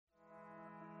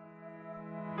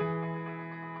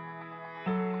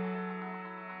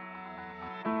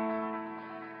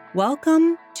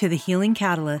Welcome to The Healing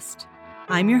Catalyst.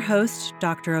 I'm your host,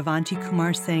 Dr. Avanti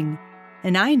Kumar Singh,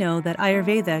 and I know that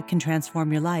Ayurveda can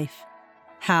transform your life.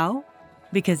 How?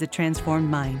 Because it transformed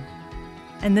mine.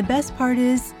 And the best part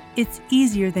is, it's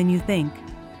easier than you think.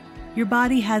 Your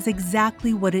body has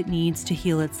exactly what it needs to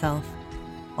heal itself.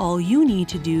 All you need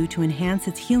to do to enhance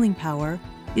its healing power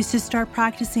is to start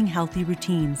practicing healthy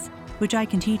routines, which I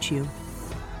can teach you.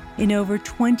 In over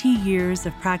 20 years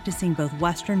of practicing both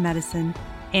Western medicine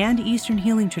and Eastern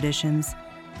healing traditions,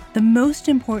 the most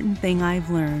important thing I've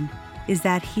learned is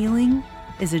that healing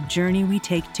is a journey we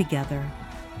take together.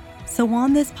 So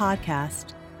on this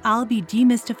podcast, I'll be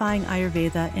demystifying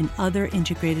Ayurveda and other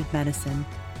integrated medicine,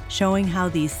 showing how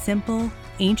these simple,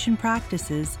 ancient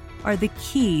practices are the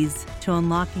keys to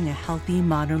unlocking a healthy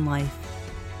modern life.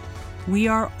 We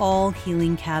are all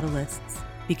healing catalysts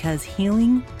because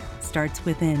healing starts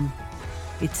within.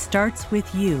 It starts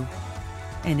with you.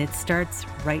 And it starts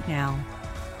right now.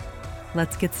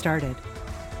 Let's get started.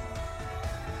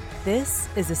 This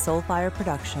is a Soulfire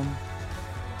production.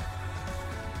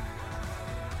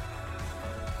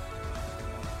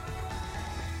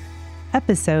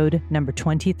 Episode number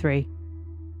 23.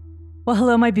 Well,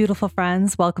 hello, my beautiful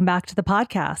friends. Welcome back to the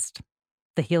podcast,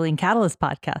 the Healing Catalyst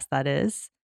podcast, that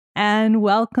is. And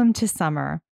welcome to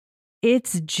summer.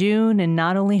 It's June, and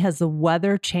not only has the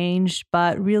weather changed,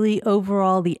 but really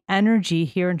overall the energy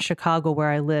here in Chicago,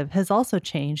 where I live, has also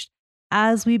changed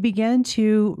as we begin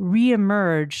to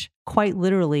reemerge quite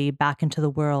literally back into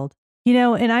the world. You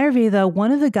know, in Ayurveda,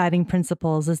 one of the guiding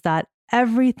principles is that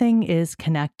everything is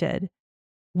connected.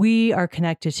 We are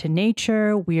connected to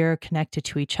nature, we are connected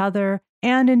to each other,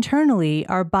 and internally,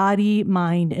 our body,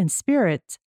 mind, and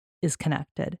spirit is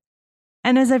connected.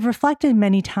 And as I've reflected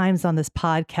many times on this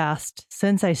podcast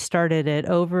since I started it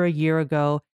over a year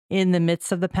ago in the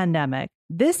midst of the pandemic,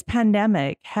 this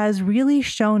pandemic has really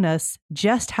shown us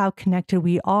just how connected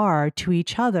we are to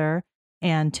each other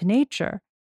and to nature.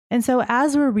 And so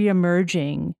as we're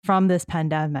reemerging from this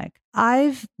pandemic,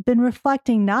 I've been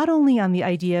reflecting not only on the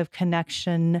idea of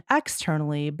connection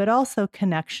externally, but also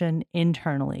connection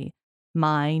internally,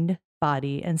 mind,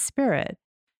 body, and spirit.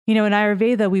 You know, in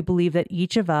Ayurveda, we believe that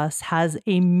each of us has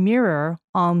a mirror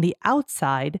on the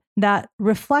outside that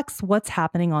reflects what's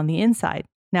happening on the inside.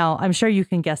 Now, I'm sure you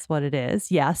can guess what it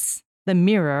is. Yes, the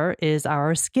mirror is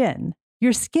our skin.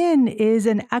 Your skin is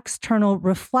an external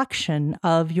reflection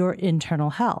of your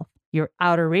internal health. Your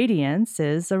outer radiance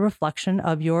is a reflection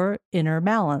of your inner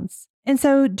balance. And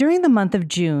so during the month of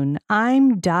June,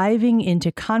 I'm diving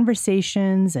into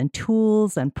conversations and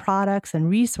tools and products and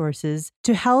resources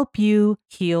to help you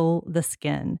heal the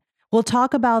skin. We'll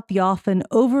talk about the often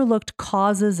overlooked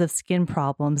causes of skin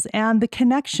problems and the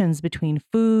connections between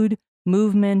food,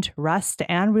 movement, rest,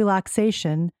 and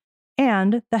relaxation,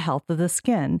 and the health of the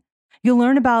skin. You'll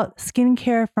learn about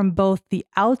skincare from both the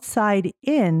outside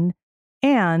in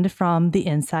and from the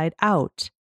inside out.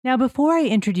 Now, before I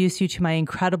introduce you to my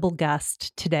incredible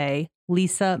guest today,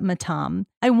 Lisa Mattam,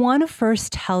 I want to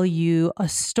first tell you a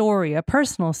story, a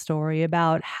personal story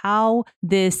about how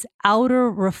this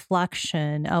outer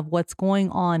reflection of what's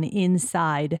going on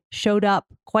inside showed up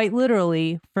quite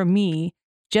literally for me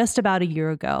just about a year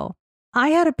ago. I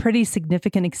had a pretty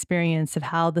significant experience of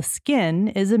how the skin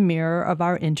is a mirror of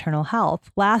our internal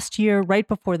health. Last year, right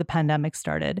before the pandemic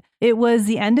started, it was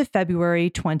the end of February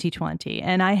 2020,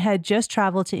 and I had just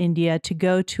traveled to India to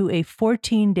go to a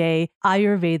 14-day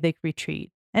Ayurvedic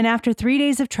retreat. And after 3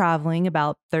 days of traveling,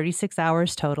 about 36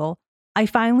 hours total, I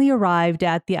finally arrived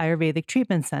at the Ayurvedic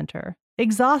treatment center.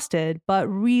 Exhausted, but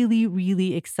really,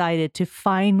 really excited to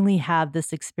finally have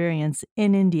this experience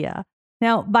in India.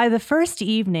 Now, by the first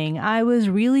evening, I was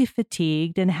really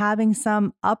fatigued and having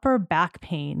some upper back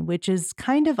pain, which is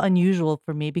kind of unusual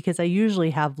for me because I usually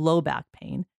have low back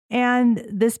pain. And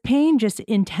this pain just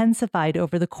intensified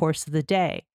over the course of the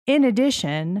day. In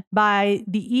addition, by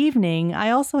the evening, I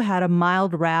also had a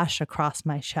mild rash across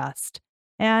my chest.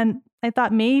 And I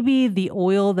thought maybe the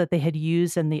oil that they had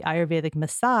used in the Ayurvedic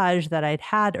massage that I'd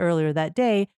had earlier that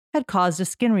day had caused a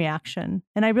skin reaction.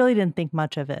 And I really didn't think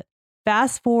much of it.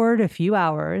 Fast forward a few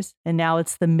hours, and now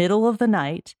it's the middle of the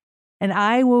night, and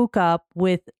I woke up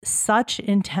with such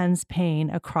intense pain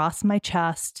across my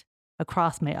chest,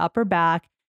 across my upper back,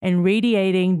 and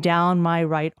radiating down my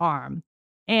right arm.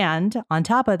 And on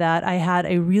top of that, I had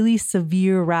a really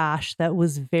severe rash that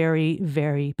was very,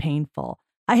 very painful.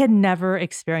 I had never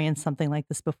experienced something like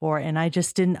this before, and I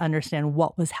just didn't understand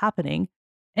what was happening.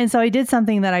 And so I did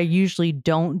something that I usually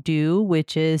don't do,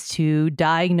 which is to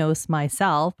diagnose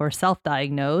myself or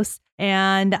self-diagnose.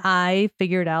 And I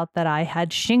figured out that I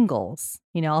had shingles.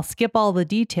 I'll skip all the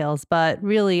details, but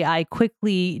really, I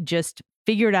quickly just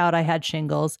figured out I had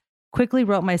shingles, quickly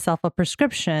wrote myself a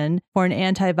prescription for an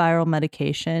antiviral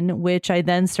medication, which I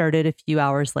then started a few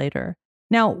hours later.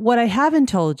 Now, what I haven't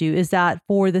told you is that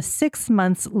for the 6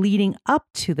 months leading up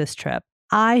to this trip,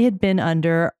 I had been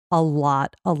under a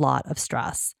lot of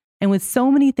stress. And with so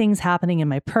many things happening in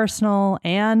my personal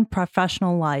and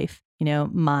professional life,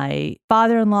 my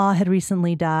father-in-law had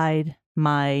recently died.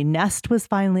 My nest was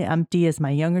finally empty as my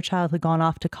younger child had gone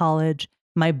off to college.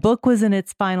 My book was in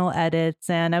its final edits,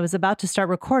 and I was about to start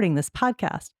recording this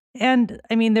podcast. And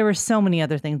I mean, there were so many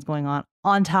other things going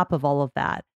on top of all of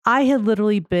that. I had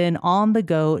literally been on the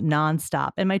go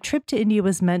nonstop, and my trip to India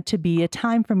was meant to be a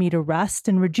time for me to rest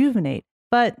and rejuvenate,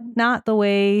 but not the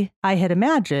way I had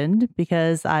imagined,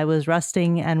 because I was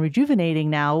resting and rejuvenating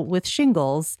now with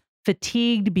shingles,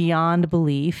 fatigued beyond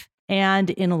belief, and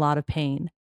in a lot of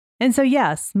pain. And so,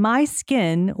 yes, my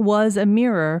skin was a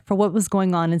mirror for what was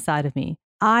going on inside of me.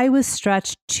 I was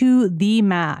stretched to the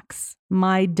max.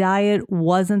 My diet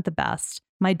wasn't the best.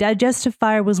 My digestive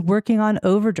fire was working on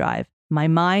overdrive. My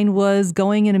mind was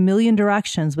going in a million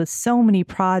directions with so many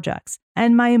projects,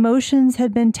 and my emotions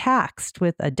had been taxed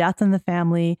with a death in the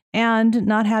family and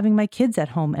not having my kids at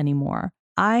home anymore.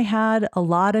 I had a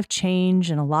lot of change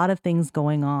and a lot of things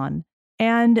going on.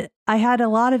 And I had a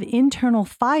lot of internal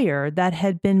fire that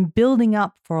had been building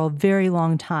up for a very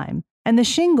long time. And the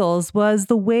shingles was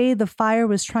the way the fire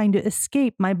was trying to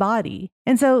escape my body.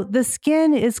 And so the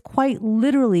skin is quite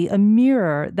literally a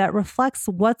mirror that reflects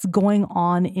what's going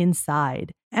on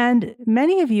inside. And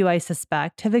many of you, I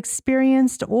suspect, have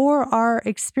experienced or are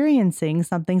experiencing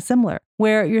something similar,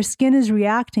 where your skin is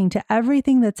reacting to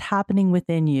everything that's happening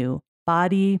within you,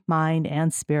 body, mind,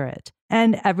 and spirit,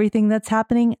 and everything that's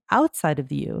happening outside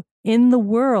of you in the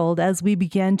world as we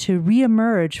begin to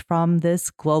reemerge from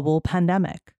this global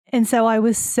pandemic. And so I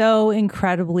was so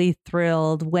incredibly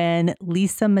thrilled when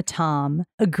Lisa Mattam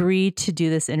agreed to do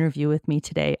this interview with me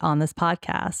today on this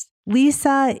podcast.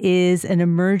 Lisa is an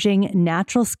emerging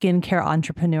natural skincare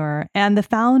entrepreneur and the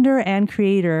founder and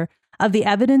creator of the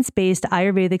evidence-based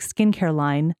Ayurvedic skincare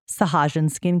line, Sahajan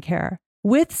Skincare.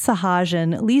 With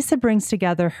Sahajan, Lisa brings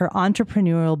together her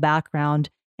entrepreneurial background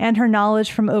and her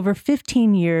knowledge from over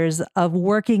 15 years of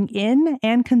working in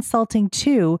and consulting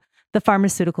to the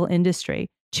pharmaceutical industry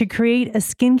to create a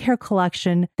skincare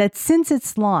collection that since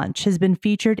its launch has been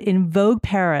featured in Vogue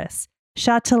Paris,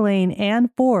 Chatelaine, and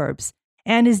Forbes,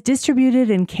 and is distributed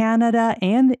in Canada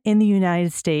and in the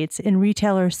United States in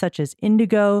retailers such as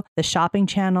Indigo, the Shopping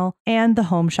Channel, and the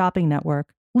Home Shopping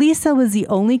Network. Lisa was the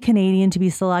only Canadian to be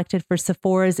selected for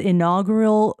Sephora's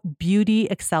inaugural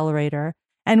Beauty Accelerator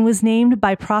and was named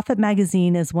by Profit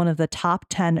Magazine as one of the top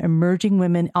 10 emerging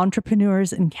women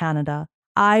entrepreneurs in Canada.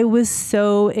 I was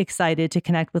so excited to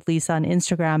connect with Lisa on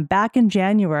Instagram back in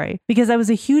January because I was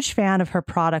a huge fan of her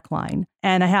product line.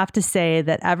 And I have to say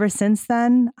that ever since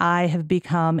then, I have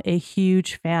become a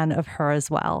huge fan of her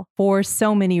as well for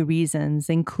so many reasons,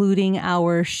 including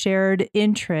our shared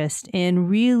interest in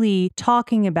really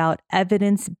talking about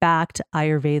evidence-backed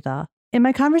Ayurveda. In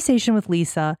my conversation with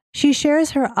Lisa, she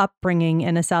shares her upbringing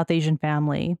in a South Asian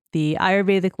family, the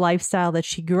Ayurvedic lifestyle that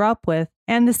she grew up with,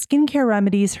 and the skincare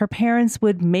remedies her parents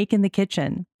would make in the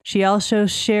kitchen. She also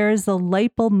shares the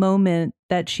light bulb moment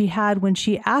that she had when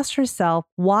she asked herself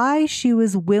why she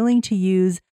was willing to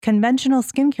use conventional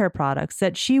skincare products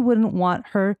that she wouldn't want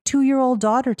her 2-year-old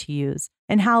daughter to use,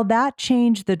 and how that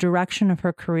changed the direction of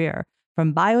her career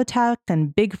from biotech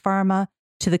and big pharma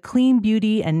to the clean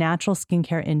beauty and natural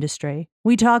skincare industry.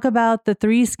 We talk about the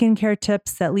 3 skincare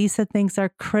tips that Lisa thinks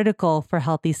are critical for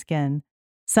healthy skin,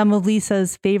 some of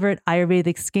Lisa's favorite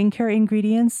Ayurvedic skincare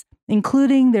ingredients,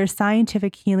 including their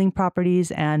scientific healing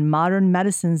properties and modern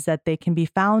medicines that they can be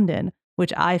found in,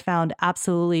 which I found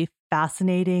absolutely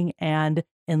fascinating and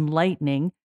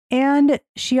enlightening. And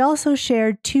she also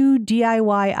shared 2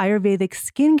 DIY Ayurvedic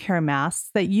skincare masks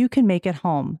that you can make at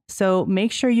home. So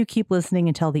make sure you keep listening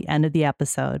until the end of the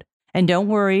episode. And don't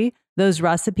worry, those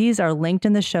recipes are linked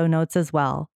in the show notes as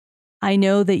well. I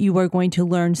know that you are going to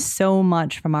learn so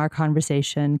much from our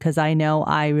conversation because I know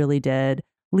I really did.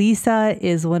 Lisa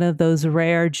is one of those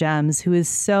rare gems who is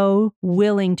so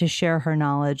willing to share her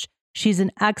knowledge. She's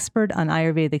an expert on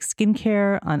Ayurvedic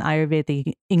skincare, on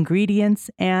Ayurvedic ingredients,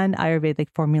 and Ayurvedic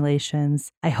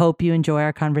formulations. I hope you enjoy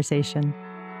our conversation.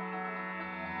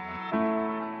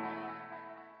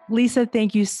 Lisa,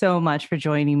 thank you so much for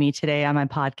joining me today on my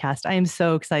podcast. I am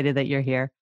so excited that you're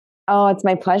here. Oh, it's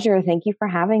my pleasure. Thank you for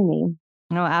having me.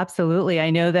 No, absolutely. I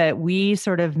know that we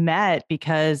sort of met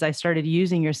because I started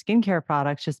using your skincare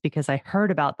products just because I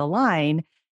heard about the line.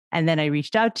 And then I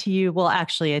reached out to you. Well,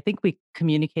 actually, I think we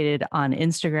communicated on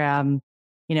Instagram,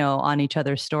 on each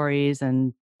other's stories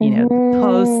and, the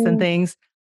posts and Hmm. things.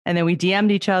 And then we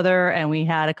DM'd each other and we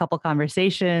had a couple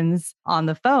conversations on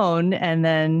the phone. And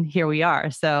then here we are.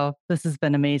 So this has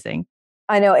been amazing.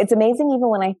 I know it's amazing even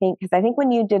when I think, because I think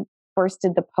when you did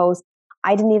the post,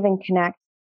 I didn't even connect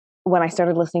when I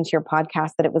started listening to your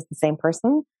podcast that it was the same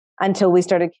person until we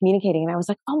started communicating. And I was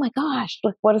like, oh my gosh,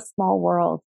 look, what a small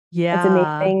world. It's Yeah.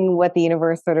 amazing what the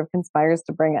universe sort of conspires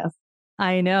to bring us.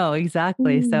 I know,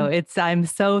 exactly. So Mm. I'm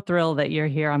so thrilled that you're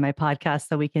here on my podcast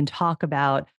so we can talk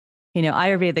about,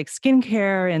 Ayurvedic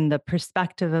skincare and the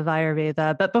perspective of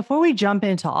Ayurveda. But before we jump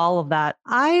into all of that,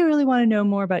 I really want to know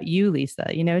more about you, Lisa.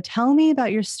 Tell me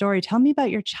about your story. Tell me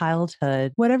about your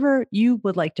childhood, whatever you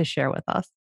would like to share with us.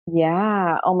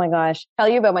 Yeah. Oh my gosh. Tell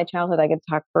you about my childhood. I could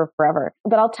talk for forever.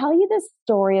 But I'll tell you this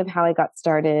story of how I got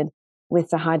started with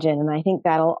Sahajan. And I think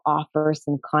that'll offer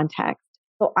some context.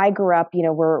 So I grew up,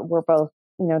 we're both,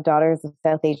 daughters of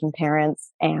South Asian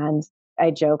parents. And I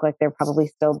joke like they're probably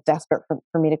still desperate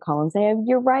for me to call and say,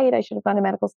 you're right. I should have gone to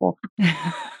medical school.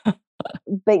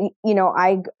 But,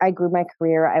 I grew my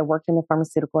career. I worked in the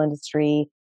pharmaceutical industry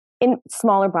in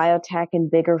smaller biotech and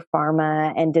bigger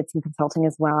pharma and did some consulting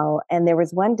as well. And there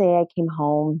was one day I came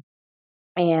home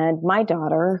and my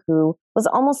daughter, who was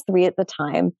almost 3 at the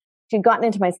time, she'd gotten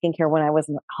into my skincare when I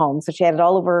wasn't home. So she had it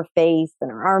all over her face and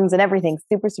her arms and everything,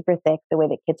 super, super thick, the way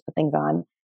that kids put things on.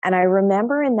 And I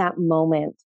remember in that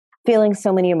moment feeling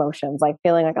so many emotions, like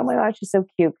feeling like, oh my gosh, she's so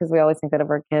cute, because we always think that of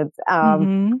our kids.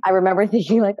 Hmm. I remember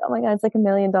thinking like, oh my God, it's like $1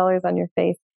 million on your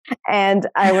face. And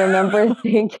I remember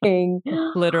thinking,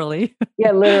 Literally.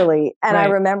 yeah, literally. And I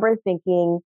Right. remember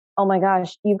thinking, oh my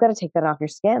gosh, you've got to take that off your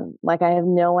skin. Like, I have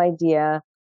no idea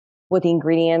what the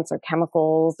ingredients or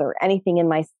chemicals or anything in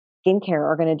my skincare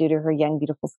are going to do to her young,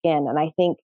 beautiful skin. And I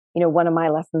think, one of my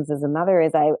lessons as a mother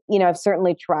is I've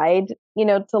certainly tried,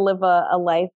 to live a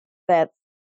life that,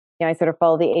 I sort of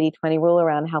follow the 80-20 rule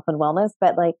around health and wellness,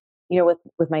 but like,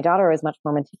 with my daughter, I was much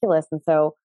more meticulous. And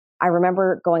so I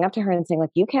remember going up to her and saying,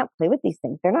 like, you can't play with these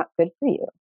things. They're not good for you.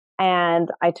 And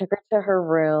I took her to her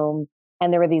room,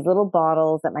 and there were these little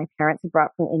bottles that my parents had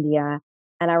brought from India.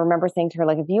 And I remember saying to her,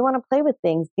 like, if you want to play with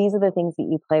things, these are the things that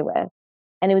you play with.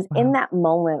 And it was in Wow. that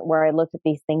moment where I looked at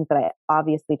these things that I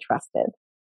obviously trusted,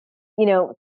 you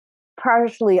know,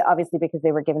 partially obviously because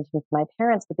they were given to me from my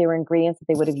parents, but they were ingredients that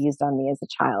they would have used on me as a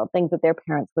child, things that their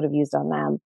parents would have used on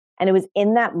them. And it was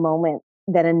in that moment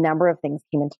that a number of things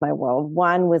came into my world.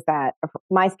 One was that if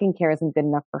my skincare isn't good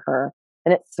enough for her,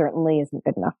 then it certainly isn't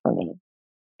good enough for me.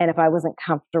 And if I wasn't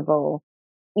comfortable,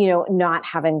 not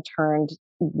having turned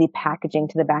the packaging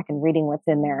to the back and reading what's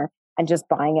in there and just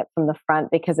buying it from the front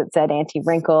because it said anti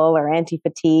wrinkle or anti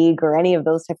fatigue or any of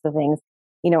those types of things,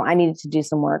 I needed to do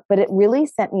some work. But it really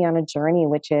sent me on a journey,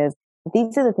 which is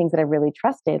these are the things that I really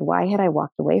trusted. Why had I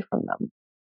walked away from them?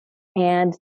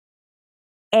 And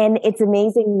and it's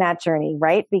amazing, that journey,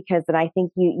 right? Because then I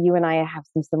think you and I have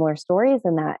some similar stories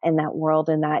in that world,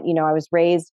 and that, I was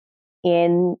raised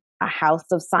in a house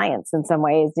of science in some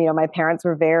ways. My parents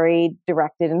were very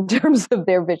directed in terms of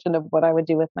their vision of what I would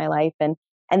do with my life. And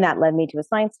that led me to a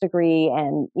science degree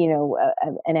and,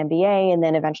 an MBA, and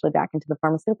then eventually back into the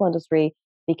pharmaceutical industry,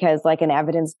 because like an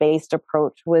evidence-based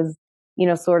approach was,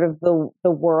 sort of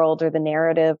the world or the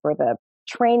narrative or the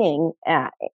training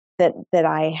that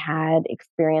I had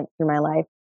experienced through my life.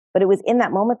 But it was in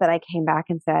that moment that I came back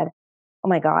and said, oh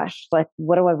my gosh, like,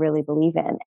 what do I really believe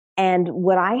in? And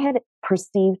what I had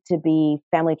perceived to be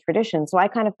family tradition. So I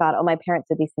kind of thought, oh, my parents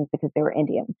did these things because they were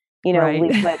Indian. Right.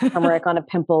 We put turmeric on a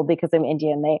pimple because I'm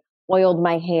Indian. They oiled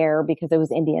my hair because I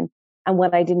was Indian. And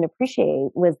what I didn't appreciate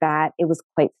was that it was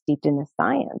quite steeped in the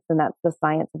science, and that's the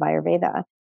science of Ayurveda.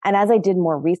 And as I did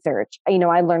more research, I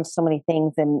learned so many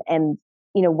things. And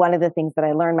one of the things that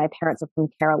I learned, my parents are from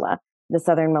Kerala, the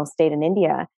southernmost state in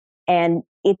India, and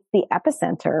it's the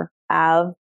epicenter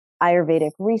of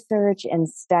Ayurvedic research and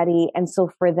study. And so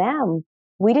for them,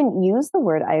 we didn't use the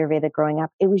word Ayurveda growing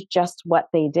up. It was just what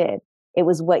they did. It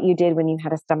was what you did when you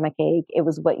had a stomach ache. It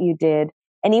was what you did.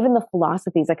 And even the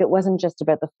philosophies, like, it wasn't just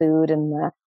about the food and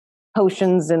the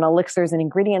potions and elixirs and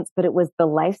ingredients, but it was the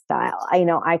lifestyle.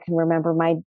 I can remember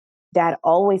my dad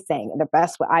always saying the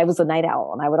best way. I was a night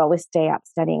owl and I would always stay up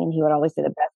studying, and he would always say the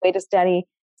best way to study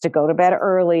is to go to bed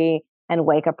early and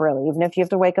wake up early, even if you have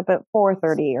to wake up at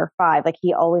 4:30 or 5. Like,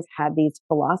 he always had these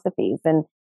philosophies,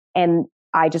 and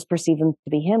I just perceived them to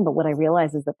be him. But what I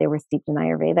realized is that they were steeped in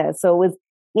Ayurveda. So it was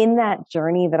in that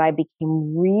journey that I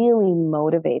became really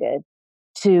motivated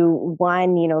to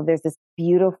one, there's this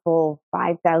beautiful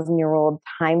 5,000-year-old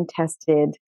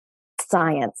time-tested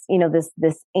science,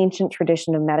 this ancient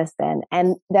tradition of medicine,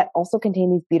 and that also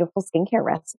contain these beautiful skincare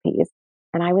recipes.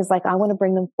 And I was like, I want to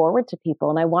bring them forward to people,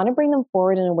 and I want to bring them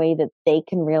forward in a way that they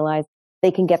can realize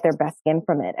they can get their best skin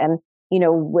from it. And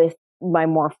with my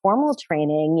more formal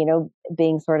training,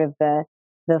 being sort of the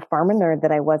pharma nerd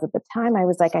that I was at the time, I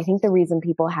was like, I think the reason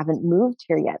people haven't moved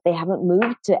here yet, they haven't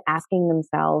moved to asking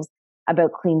themselves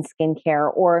about clean skincare,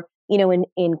 or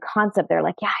in concept, they're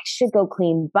like, yeah, I should go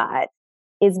clean, but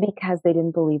is because they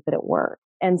didn't believe that it worked.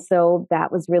 And so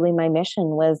that was really my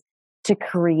mission, was to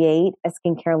create a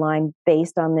skincare line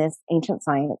based on this ancient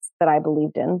science that I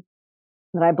believed in,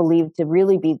 that I believed to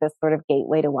really be this sort of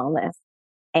gateway to wellness,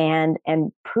 and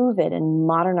prove it and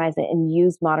modernize it and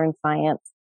use modern science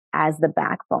as the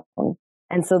backbone.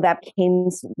 And so that became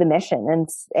the mission.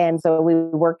 And so we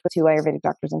worked with 2 Ayurvedic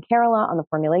doctors in Kerala on the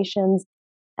formulations.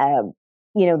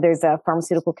 There's a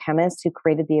pharmaceutical chemist who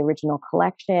created the original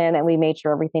collection, and we made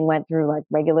sure everything went through like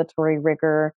regulatory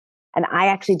rigor. And I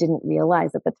actually didn't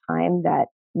realize at the time that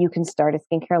you can start a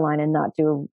skincare line and not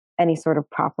do any sort of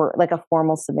proper, like a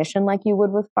formal submission like you would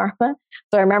with pharma.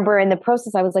 So I remember in the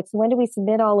process, I was like, so when do we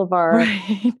submit all of our,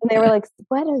 Right. and they were like,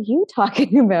 what are you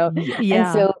talking about?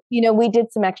 Yeah. And so, we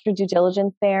did some extra due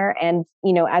diligence there. And,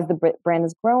 as the brand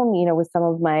has grown, with some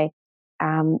of my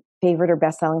favorite or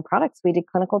best-selling products, we did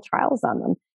clinical trials on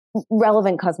them,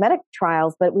 relevant cosmetic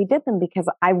trials, but we did them because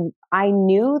I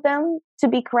knew them to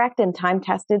be correct, and time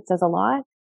tested says a lot.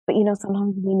 But,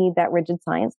 sometimes we need that rigid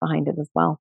science behind it as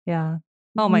well. Yeah.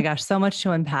 Oh my gosh, so much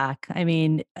to unpack. I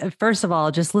mean, first of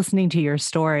all, just listening to your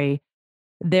story,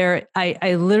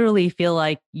 I literally feel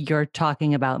like you're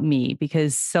talking about me,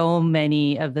 because so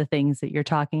many of the things that you're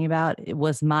talking about, it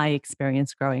was my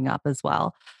experience growing up as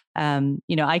well.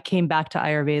 I came back to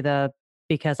Ayurveda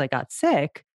because I got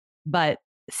sick, but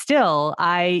still,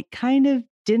 I kind of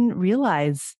didn't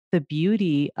realize the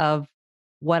beauty of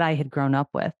what I had grown up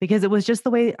with, because it was just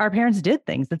the way our parents did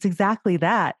things. That's exactly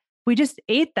that. We just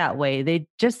ate that way. They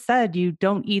just said you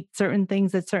don't eat certain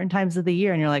things at certain times of the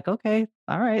year. And you're like, okay,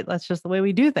 all right, that's just the way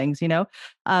we do things.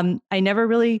 I never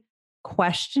really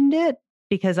questioned it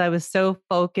because I was so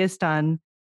focused on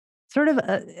sort of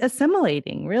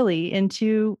assimilating really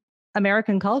into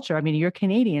American culture. I mean, you're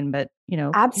Canadian, but same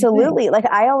thing. Absolutely. Like,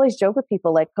 I always joke with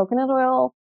people, like, coconut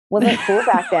oil wasn't cool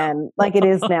back then like it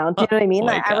is now. Do you know what I mean? Oh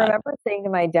my Like, I God. remember saying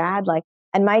to my dad, like,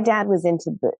 and my dad was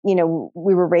into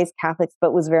we were raised Catholics,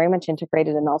 but was very much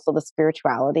integrated in also the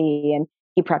spirituality. And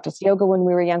he practiced yoga when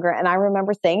we were younger. And I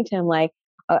remember saying to him, like,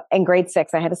 in grade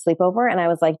 6, I had a sleepover, and I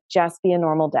was like, just be a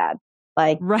normal dad.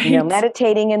 Like, Right.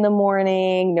 meditating in the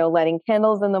morning, no lighting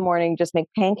candles in the morning, just make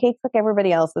pancakes like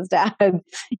everybody else's dad, and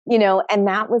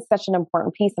that was such an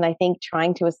important piece. And I think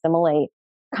trying to assimilate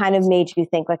kind of made you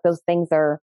think like those things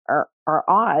are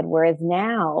odd. Whereas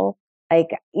now, like,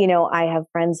 I have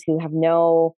friends who have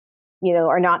no,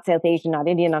 are not South Asian, not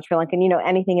Indian, not Sri Lankan,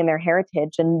 anything in their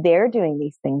heritage, and they're doing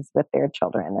these things with their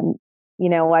children. And,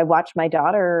 I watch my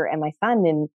daughter and my son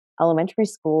in elementary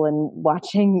school, and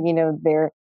watching,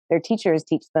 their teachers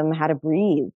teach them how to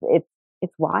breathe.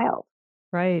 It's wild.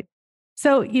 Right.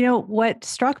 So, what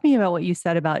struck me about what you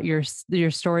said about your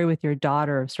story with your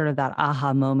daughter, sort of that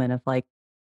aha moment of like,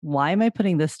 why am I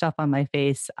putting this stuff on my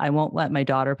face? I won't let my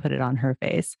daughter put it on her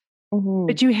face. Mm-hmm.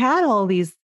 But you had all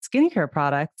these skincare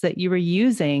products that you were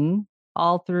using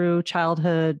all through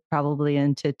childhood, probably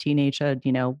into teenagehood,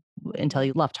 until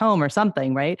you left home or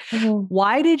something, right? Mm-hmm.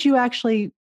 Why did you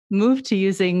actually move to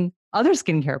using other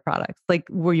skincare products? Like,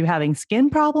 were you having skin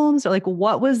problems, or like,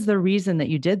 what was the reason that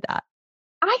you did that?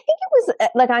 I think it was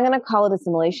like, I'm going to call it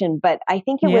assimilation, but I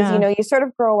think it was, Yeah. you sort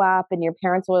of grow up and your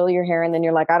parents oil your hair, and then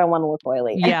you're like, I don't want to look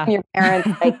oily. Yeah. And your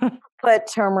parents like put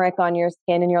turmeric on your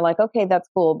skin, and you're like, okay, that's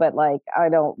cool, but like, I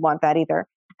don't want that either.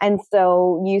 And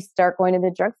so you start going to the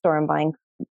drugstore and buying,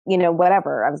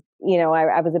 whatever. I was,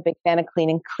 I was a big fan of Clean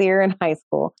and Clear in high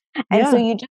school. And so Yeah.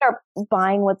 you just start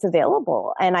buying what's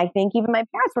available. And I think even my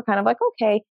parents were kind of like,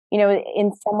 okay,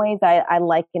 in some ways I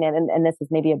liken it, and this is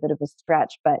maybe a bit of a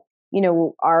stretch, but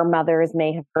our mothers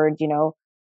may have heard,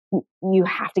 you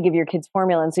have to give your kids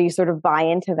formula. And so you sort of buy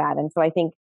into that. And so I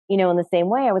think, in the same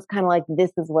way, I was kind of like,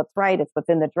 this is what's right. It's what's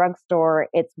in the drugstore.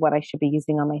 It's what I should be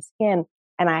using on my skin.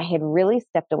 And I had really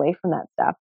stepped away from that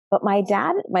stuff. But my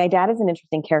dad is an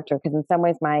interesting character, because in some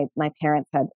ways my parents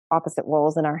had opposite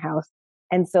roles in our house.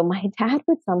 And so my dad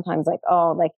would sometimes like,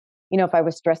 oh, like, if I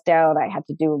was stressed out, I had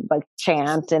to do like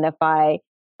chant.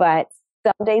 But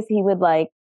some days he would like,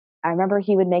 I remember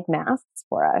he would make masks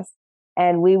for us,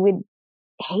 and we would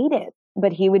hate it,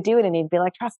 but he would do it, and he'd be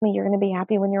like, trust me, you're going to be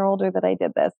happy when you're older that I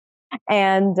did this.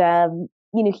 And,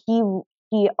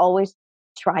 he always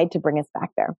tried to bring us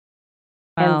back there.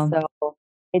 And Wow. so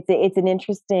it's an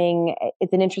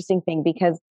interesting thing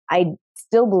because I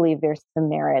still believe there's some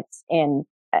merits in,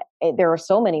 there are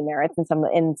so many merits in some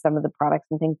of the products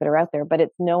and things that are out there, but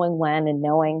it's knowing when and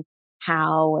knowing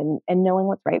how and knowing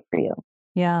what's right for you.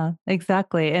 Yeah,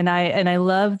 exactly. And I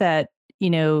love that,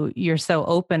 you're so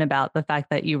open about the fact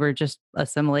that you were just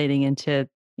assimilating into,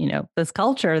 this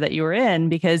culture that you were in,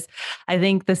 because I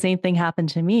think the same thing happened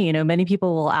to me. Many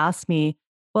people will ask me,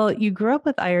 well, you grew up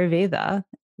with Ayurveda.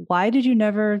 Why did you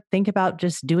never think about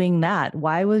just doing that?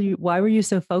 Why were you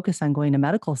so focused on going to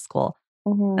medical school?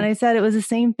 Hmm. And I said it was the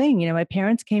same thing. My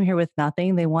parents came here with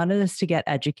nothing. They wanted us to get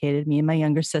educated, me and my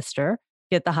younger sister,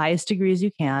 get the highest degrees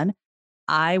you can.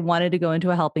 I wanted to go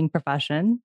into a helping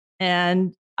profession,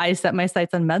 and I set my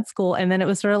sights on med school. And then it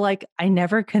was sort of like I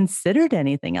never considered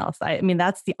anything else. I mean,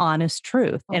 that's the honest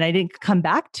truth. And I didn't come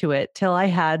back to it till I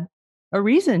had a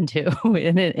reason to,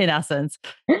 in essence,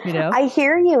 you know? I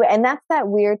hear you. And that's that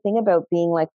weird thing about being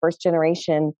like first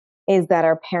generation is that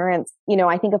our parents,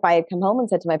 I think if I had come home and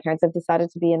said to my parents, I've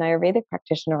decided to be an Ayurvedic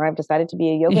practitioner, or I've decided to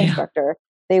be a yoga Yeah. instructor,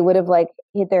 they would have like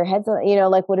hit their heads,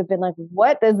 like would have been like,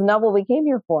 what? This is not what we came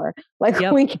here for. Like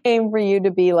Yep. we came for you to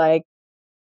be like,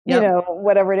 Yep.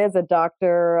 whatever it is, a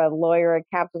doctor, a lawyer, a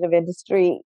captain of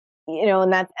industry,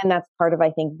 and that's part of, I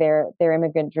think, their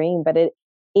immigrant dream. But it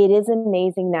is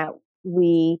amazing that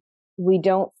we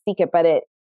don't seek it, but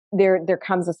there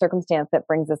comes a circumstance that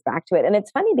brings us back to it. And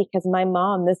it's funny because my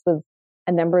mom, this was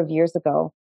a number of years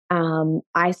ago.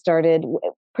 I started,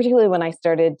 particularly when I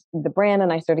started the brand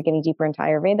and I started getting deeper into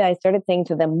Ayurveda, I started saying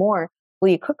to them more, will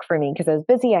you cook for me? Because I was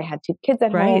busy. I had two kids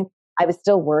at Right. home. I was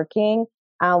still working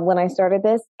when I started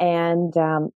this, and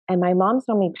my mom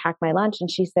saw me pack my lunch, and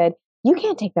she said, "You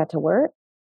can't take that to work.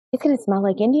 It's going to smell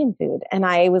like Indian food." And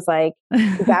I was like,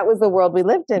 "That was the world we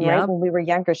lived in, right? Yep. When we were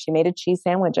younger, she made a cheese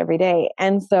sandwich every day."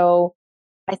 And so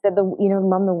I said,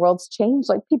 Mom, the world's changed.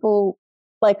 Like people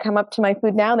like come up to my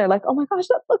food now, and they're like, "Oh my gosh,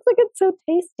 that looks like it's so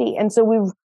tasty." And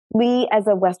so we as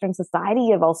a Western society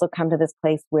have also come to this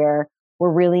place where we're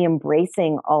really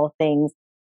embracing all things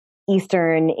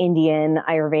Eastern, Indian,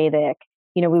 Ayurvedic.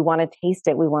 We want to taste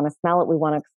it, we want to smell it, we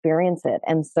want to experience it.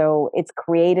 And so it's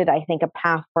created, I think, a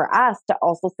path for us to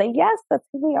also say, yes, that's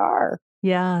who we are.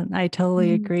 Yeah, I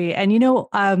totally Mm. agree. And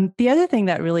the other thing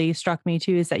that really struck me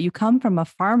too is that you come from a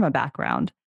pharma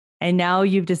background, and now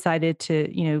you've decided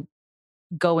to,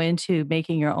 go into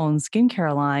making your own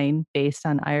skincare line based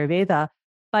on Ayurveda.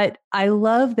 But I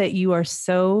love that you are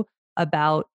so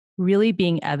about really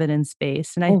being evidence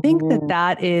based. And I think that Mhm.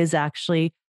 that is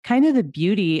actually kind of the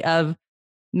beauty of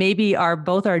maybe our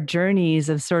journeys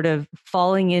of sort of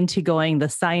falling into going the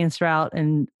science route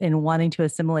and wanting to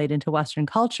assimilate into Western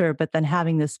culture, but then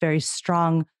having this very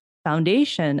strong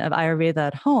foundation of Ayurveda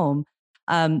at home.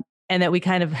 And that we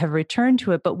kind of have returned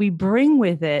to it, but we bring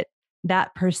with it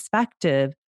that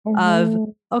perspective of,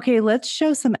 Mhm. okay, let's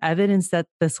show some evidence that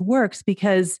this works,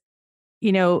 because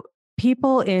you know,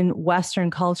 people in Western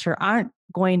culture aren't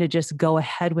going to just go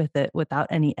ahead with it without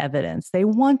any evidence. They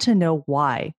want to know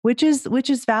why, which is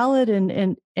valid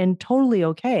and totally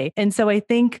okay. And so I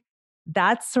think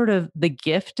that's sort of the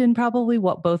gift in probably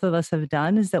what both of us have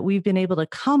done, is that we've been able to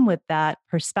come with that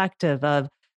perspective of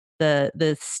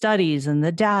the studies and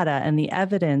the data and the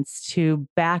evidence to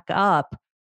back up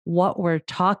what we're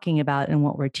talking about and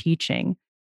what we're teaching.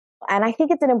 And I think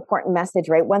it's an important message,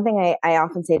 right? One thing I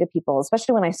often say to people,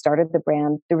 especially when I started the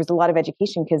brand, there was a lot of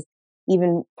education because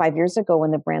even 5 years ago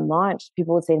when the brand launched,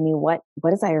 people would say to me, what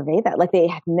is Ayurveda? Like they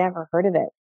had never heard of it.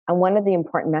 And one of the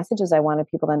important messages I wanted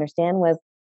people to understand was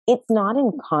it's not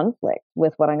in conflict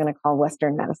with what I'm going to call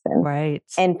Western medicine. Right.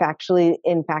 And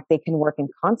in fact, they can work in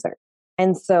concert.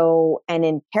 And so, and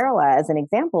in Kerala, as an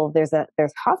example, there's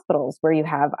hospitals where you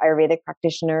have Ayurvedic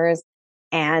practitioners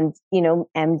and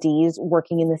MDs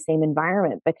working in the same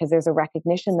environment because there's a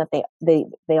recognition that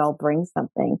they all bring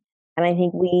something. And I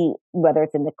think whether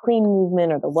it's in the clean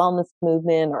movement or the wellness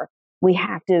movement, or we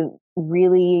have to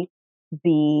really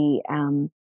be,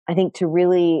 I think, to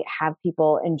really have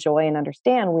people enjoy and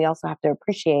understand, we also have to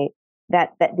appreciate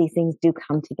that these things do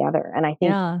come together. And I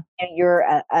think Yeah. you're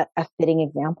a fitting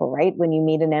example, right? When you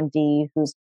meet an MD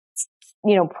who's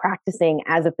practicing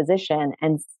as a physician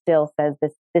and still says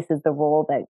this is the role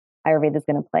that Ayurveda is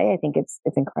going to play. I think it's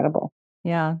incredible.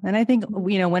 Yeah. And I think,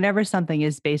 whenever something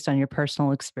is based on your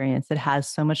personal experience, it has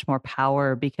so much more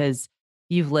power because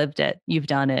you've lived it, you've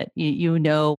done it, you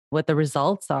know what the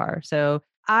results are. So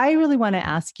I really want to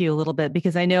ask you a little bit,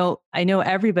 because I know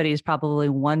everybody's probably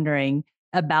wondering,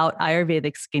 about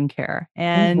Ayurvedic skincare.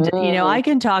 And, Mm-hmm. I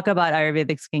can talk about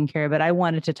Ayurvedic skincare, but I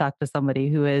wanted to talk to somebody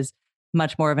who is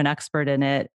much more of an expert in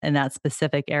it, in that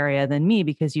specific area than me,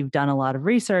 because you've done a lot of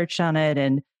research on it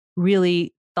and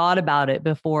really thought about it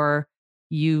before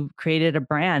you created a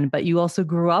brand, but you also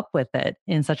grew up with it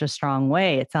in such a strong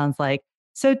way, it sounds like.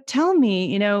 So tell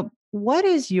me, what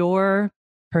is your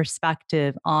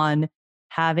perspective on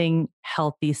having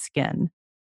healthy skin?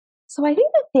 So I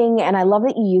think the thing, and I love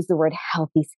that you use the word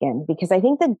healthy skin, because I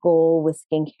think the goal with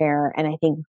skincare, and I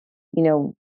think, you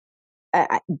know,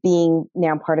 being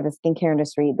now part of the skincare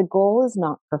industry, the goal is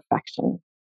not perfection.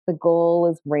 The goal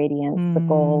is radiance. The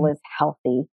goal Mm, is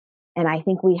healthy. And I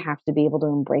think we have to be able to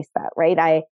embrace that,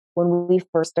 right? When we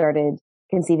first started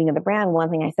conceiving of the brand, one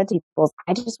thing I said to people is,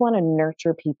 I just want to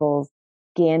nurture people's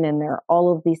skin and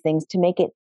all of these things to make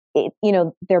it,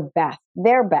 their best,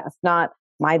 not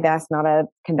my best, not a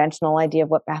conventional idea of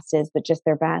what best is, but just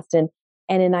their best. And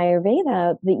in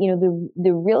Ayurveda,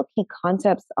 the real key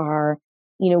concepts are,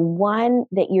 one,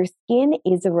 that your skin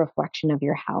is a reflection of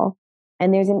your health.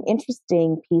 And there's an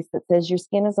interesting piece that says your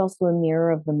skin is also a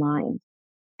mirror of the mind.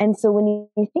 And so when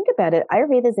you think about it,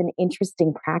 Ayurveda is an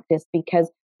interesting practice because,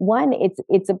 one,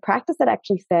 it's a practice that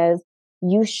actually says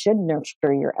you should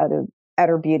nurture your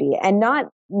outer beauty, and not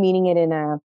meaning it in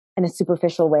a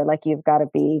superficial way, like you've got to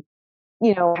be,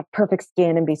 have perfect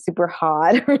skin and be super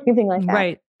hot or anything like that.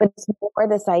 right. But it's more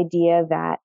this idea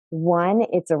that, one,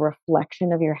 it's a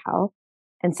reflection of your health.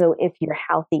 And so if you're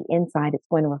healthy inside, it's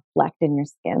going to reflect in your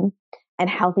skin. And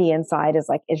healthy inside is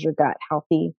like, is your gut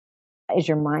healthy? Is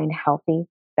your mind healthy?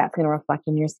 That's going to reflect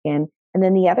in your skin. And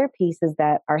then the other piece is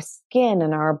that our skin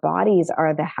and our bodies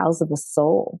are the house of the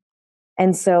soul.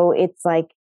 And so it's like,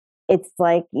 I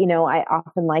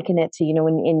often liken it to,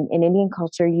 in Indian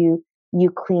culture, you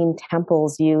clean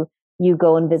temples, you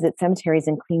go and visit cemeteries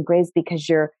and clean graves, because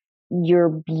you're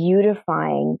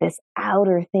beautifying this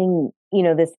outer thing,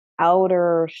 this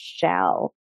outer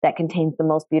shell that contains the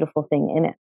most beautiful thing in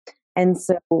it. And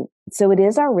so it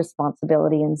is our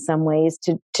responsibility in some ways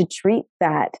to treat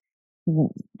that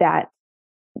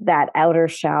that outer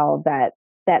shell, that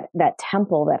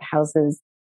temple that houses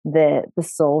the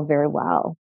soul very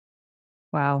well.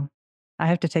 Wow. I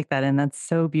have to take that in. That's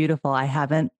so beautiful. I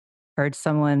haven't heard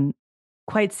someone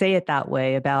quite say it that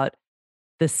way about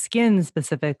the skin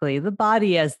specifically, the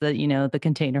body as the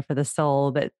container for the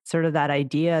soul, but sort of that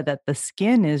idea that the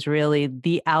skin is really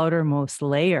the outermost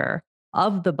layer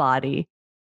of the body,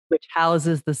 which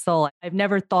houses the soul. I've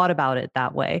never thought about it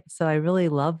that way. So I really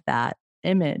love that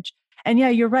image. And yeah,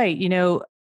 you're right. In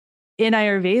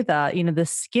Ayurveda, the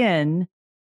skin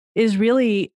is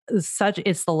really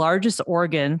it's the largest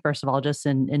organ, first of all, just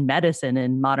in medicine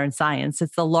and modern science.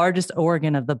 It's the largest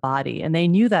organ of the body. And they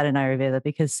knew that in Ayurveda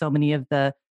because so many of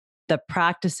the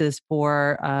practices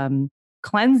for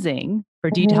cleansing,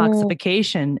 for Mhm.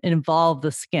 detoxification involve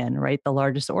the skin, right? The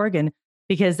largest organ,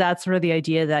 because that's sort of the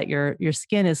idea that your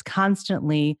skin is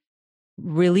constantly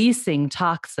releasing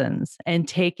toxins and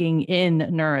taking in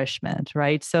nourishment,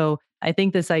 right? So I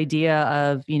think this idea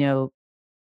of,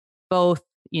 both,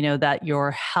 that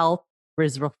your health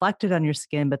is reflected on your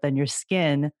skin, but then your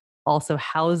skin also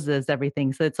houses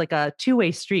everything. So it's like a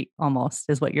two-way street almost,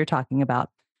 is what you're talking about.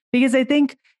 Because I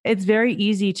think it's very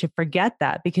easy to forget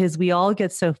that because we all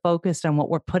get so focused on what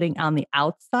we're putting on the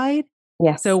outside.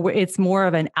 So Yes. it's more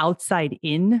of an outside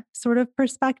in sort of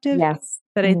perspective. Yes.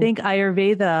 But I Mhm. think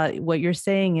Ayurveda, what you're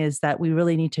saying is that we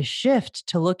really need to shift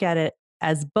to look at it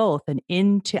as both an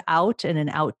in to out and an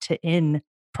out to in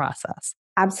process.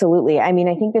 Absolutely. I mean,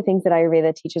 I think the things that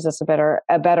Ayurveda teaches us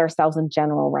about ourselves in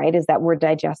general, right, is that we're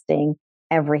digesting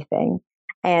everything.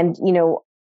 And,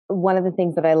 one of the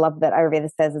things that I love that Ayurveda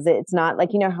says is it's not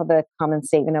like, how the common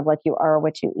statement of like, you are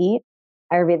what you eat.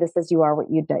 Ayurveda says you are what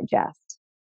you digest.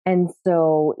 And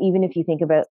so even if you think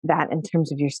about that in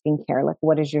terms of your skincare, like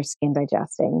what is your skin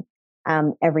digesting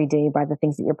every day by the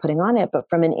things that you're putting on it? But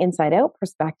from an inside out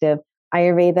perspective,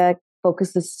 Ayurveda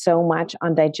focuses so much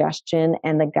on digestion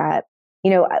and the gut.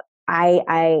 you know,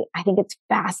 I think it's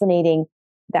fascinating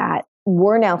that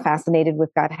we're now fascinated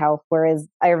with gut health, whereas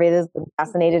Ayurveda has been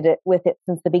fascinated with it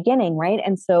since the beginning, right?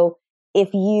 And so if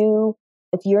you're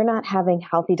not having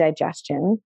healthy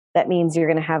digestion, that means you're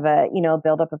going to have a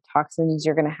buildup of toxins.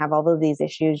 You're going to have all of these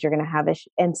issues. You're going to have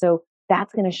issues, and so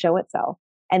that's going to show itself,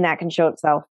 and that can show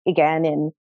itself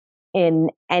again in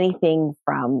anything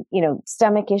from,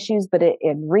 stomach issues, but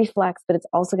in reflux, but it's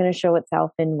also going to show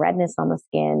itself in redness on the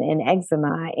skin, in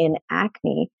eczema, in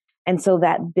acne. And so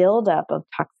that buildup of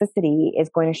toxicity is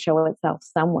going to show itself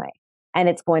some way, and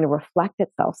it's going to reflect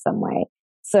itself some way.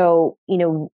 So,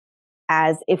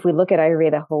 as if we look at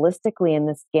Ayurveda holistically in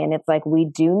the skin, it's like we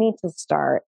do need to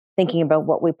start thinking about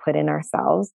what we put in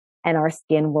ourselves, and our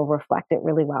skin will reflect it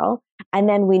really well. And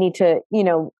then we need to,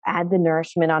 add the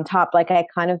nourishment on top. Like I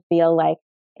kind of feel like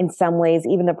in some ways,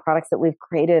 even the products that we've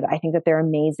created, I think that they're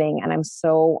amazing. And I'm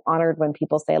so honored when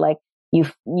people say like,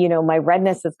 my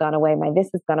redness has gone away, my this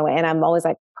has gone away. And I'm always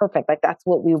like, perfect. Like that's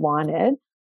what we wanted.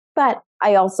 But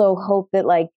I also hope that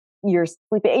like you're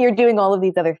sleeping, you're doing all of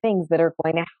these other things that are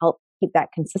going to help keep that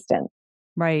consistent.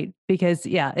 Right. Because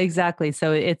yeah, exactly.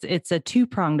 So it's a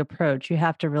two-pronged approach. You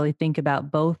have to really think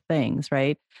about both things,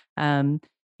 right? Um,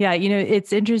 yeah,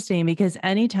 it's interesting because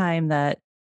anytime that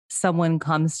someone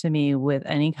comes to me with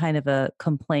any kind of a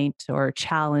complaint or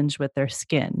challenge with their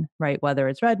skin, right? Whether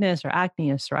it's redness or acne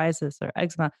or psoriasis or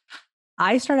eczema,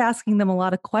 I start asking them a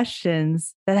lot of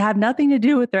questions that have nothing to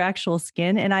do with their actual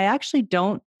skin. And I actually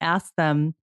don't ask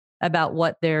them about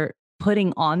what they're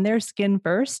putting on their skin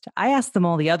first. I ask them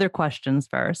all the other questions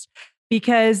first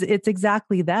because it's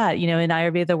exactly that. In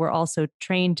Ayurveda, we're also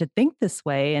trained to think this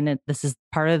way. And this is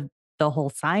part of the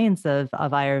whole science of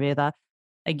Ayurveda,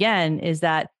 again, is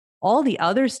that all the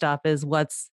other stuff is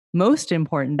what's most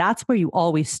important. That's where you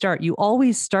always start. You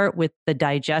always start with the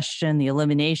digestion, the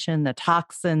elimination, the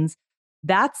toxins.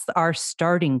 That's our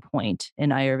starting point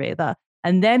in Ayurveda.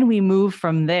 And then we move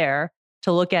from there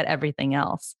to look at everything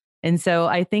else. And so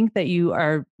I think that you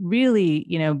are really,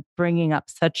 bringing up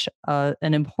such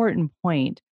an important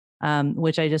point,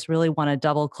 which I just really want to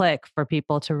double click for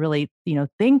people to really,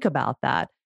 think about that.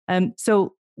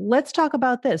 So let's talk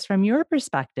about this from your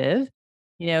perspective,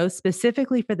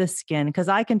 specifically for the skin, because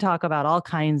I can talk about all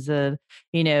kinds of,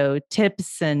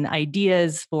 tips and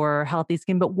ideas for healthy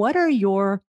skin. But what are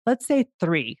your, let's say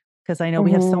three, because I know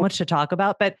we have so much to talk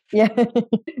about, but Yeah.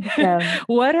 Yeah.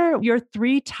 what are your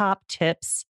three top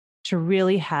tips to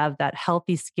really have that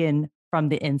healthy skin from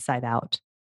the inside out?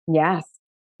 Yes.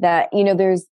 That,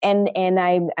 there's, and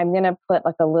I'm going to put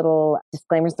like a little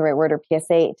disclaimer is the right word, or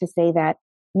PSA, to say that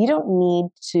you don't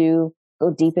need to go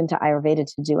deep into Ayurveda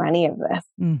to do any of this.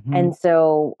 Mm-hmm. And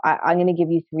so I'm going to give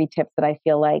you three tips that I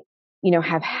feel like,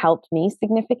 have helped me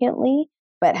significantly,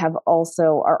 but have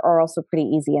also are also pretty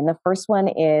easy. And the first one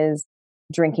is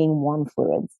drinking warm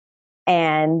fluids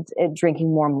and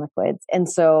drinking warm liquids.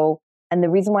 And the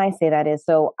reason why I say that is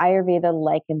so Ayurveda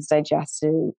likens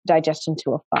digestion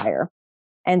to a fire.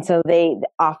 And so they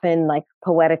often like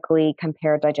poetically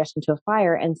compare digestion to a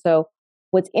fire. And so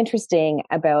what's interesting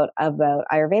about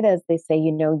Ayurveda is they say,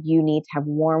 you need to have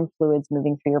warm fluids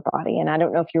moving through your body. And I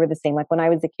don't know if you were the same. Like when I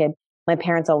was a kid, my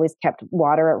parents always kept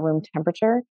water at room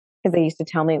temperature because they used to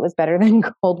tell me it was better than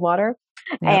cold water.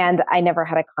 Yep. And I never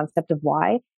had a concept of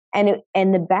why. And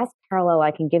the best parallel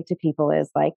I can give to people is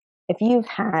like, if you've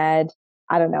had,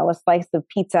 I don't know, a slice of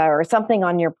pizza or something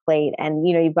on your plate and,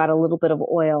 you've got a little bit of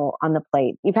oil on the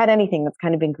plate, you've had anything that's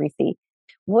kind of been greasy.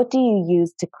 What do you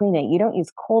use to clean it? You don't use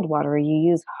cold water, you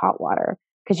use hot water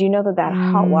because you know that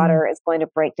hot water is going to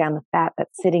break down the fat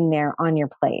that's sitting there on your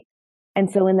plate. And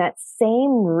so in that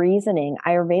same reasoning,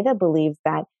 Ayurveda believes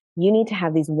that you need to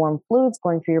have these warm fluids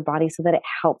going through your body so that it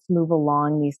helps move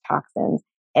along these toxins.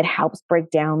 It helps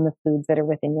break down the foods that are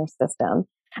within your system.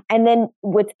 And then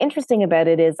what's interesting about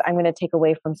it is I'm going to take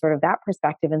away from sort of that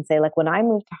perspective and say, like, when I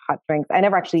moved to hot drinks, I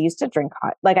never actually used to drink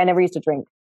hot. Like I never used to drink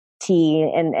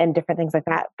tea and different things like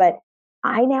that. But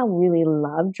I now really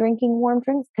love drinking warm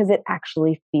drinks because it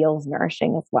actually feels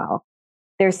nourishing as well.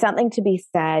 There's something to be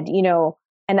said,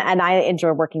 and I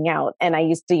enjoy working out. And I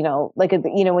used to,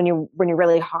 when you're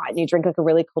really hot and you drink like a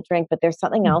really cool drink, but there's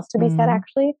something else to be said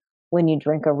actually when you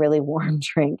drink a really warm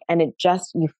drink and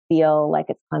you feel like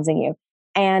it's cleansing you.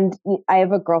 And I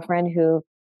have a girlfriend who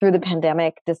through the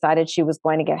pandemic decided she was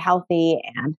going to get healthy.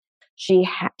 And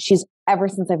she's ever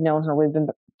since I've known her, we've been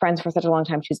friends for such a long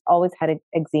time. She's always had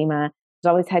eczema. She's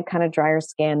always had kind of drier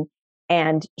skin.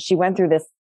 And she went through this,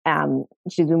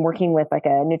 she's been working with like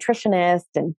a nutritionist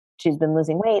and she's been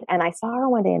losing weight. And I saw her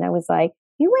one day and I was like,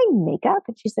 you wearing makeup?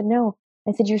 And she said, no.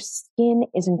 I said, your skin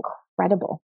is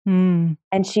incredible. And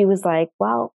she was like,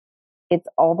 well, it's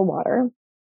all the water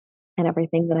and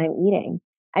everything that I'm eating.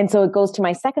 And so it goes to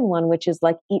my second one, which is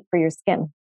like, eat for your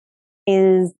skin.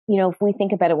 Is, if we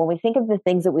think about it, when we think of the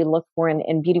things that we look for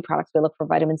in beauty products, we look for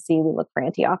vitamin C, we look for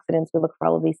antioxidants, we look for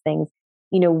all of these things,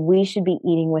 we should be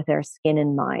eating with our skin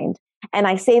in mind. And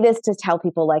I say this to tell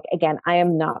people, like, again, I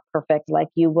am not perfect. Like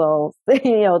you will,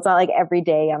 it's not like every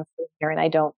day I'm sitting here and I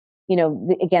don't,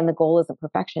 again, the goal isn't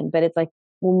perfection, but it's like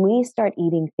when we start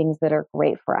eating things that are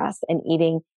great for us and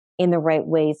eating in the right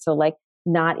ways. So like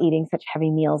not eating such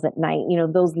heavy meals at night,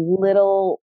 those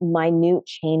little minute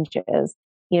changes,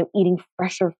 eating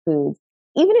fresher foods,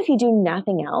 even if you do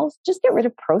nothing else, just get rid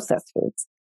of processed foods,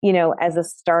 as a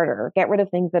starter. Get rid of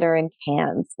things that are in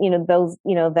cans, those,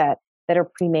 that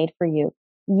are pre-made for you.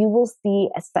 You will see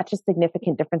such a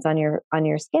significant difference on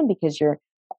your skin, because you're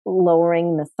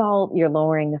lowering the salt, you're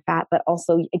lowering the fat, but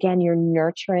also, again, you're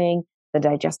nurturing the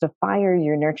digestive fire,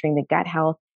 you're nurturing the gut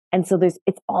health. And so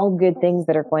it's all good things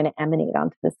that are going to emanate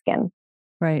onto the skin.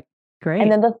 Right. Great.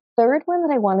 And then the third one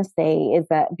that I want to say is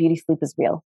that beauty sleep is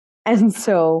real. And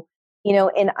so, in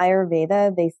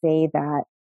Ayurveda, they say that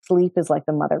sleep is like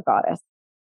the mother goddess.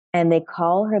 And they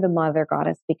call her the mother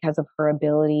goddess because of her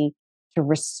ability to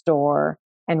restore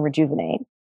and rejuvenate.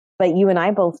 But you and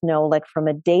I both know, like, from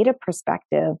a data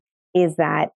perspective, is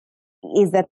that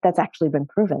that's actually been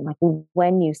proven. Like,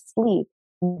 when you sleep,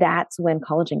 that's when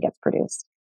collagen gets produced.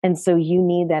 And so you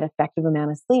need that effective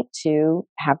amount of sleep to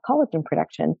have collagen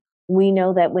production. We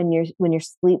know that when you're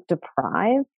sleep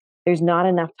deprived, there's not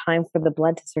enough time for the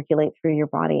blood to circulate through your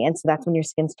body. And so that's when your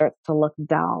skin starts to look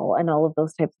dull and all of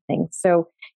those types of things. So,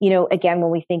 again,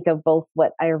 when we think of both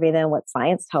what Ayurveda and what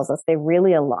science tells us, they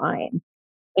really align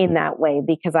in that way,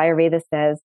 because Ayurveda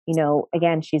says,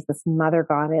 again, she's this mother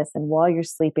goddess, and while you're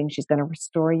sleeping, she's going to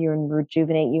restore you and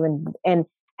rejuvenate you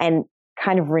and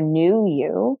kind of renew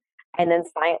you. And then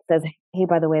science says, hey,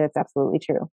 by the way, that's absolutely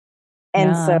true.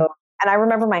 And so, and I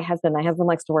remember my husband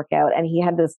likes to work out, and he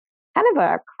had this kind of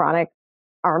a chronic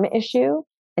arm issue.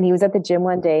 And he was at the gym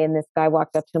one day, and this guy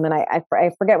walked up to him, and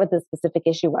I forget what the specific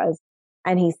issue was.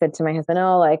 And he said to my husband,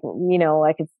 oh,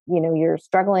 it's, you're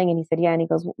struggling. And he said, yeah. And he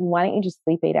goes, why don't you just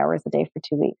sleep 8 hours a day for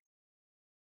 2 weeks?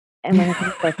 And my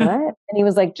husband was like, what? And he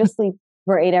was like, just sleep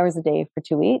for 8 hours a day for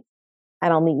 2 weeks,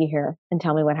 and I'll meet you here and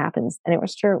tell me what happens. And it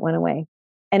was true. It went away.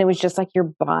 And it was just like,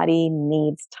 your body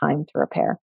needs time to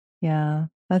repair. Yeah,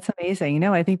 that's amazing.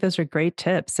 I think those are great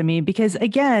tips. I mean, because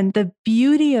again, the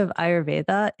beauty of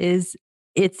Ayurveda is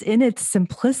it's in its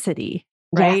simplicity,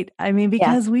 right? Yeah. I mean,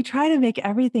 because we try to make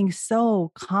everything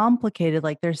so complicated,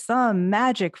 like there's some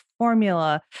magic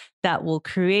formula that will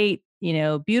create,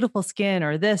 beautiful skin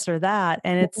or this or that.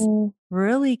 And it's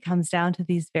really comes down to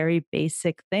these very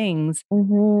basic things.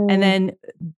 And then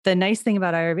the nice thing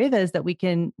about Ayurveda is that we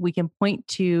can point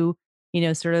to,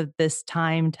 sort of this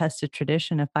time tested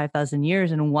tradition of 5,000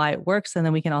 years and why it works. And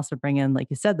then we can also bring in, like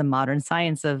you said, the modern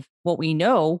science of what we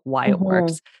know, why it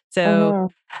works.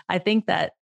 So I think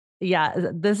that,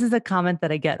 this is a comment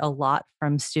that I get a lot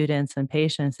from students and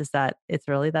patients, is that it's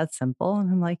really that simple.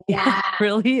 And I'm like, yeah, it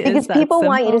really is. Because people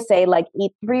want you to say, like,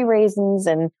 eat 3 raisins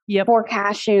and 4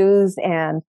 cashews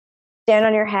and stand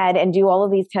on your head and do all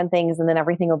of these 10 things, and then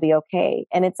everything will be okay.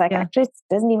 And it's like, actually, it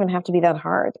doesn't even have to be that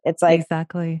hard. It's like,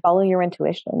 follow your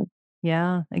intuition.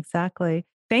 Yeah, exactly.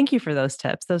 Thank you for those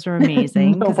tips. Those are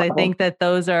amazing, because I think that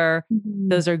those are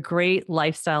great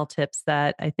lifestyle tips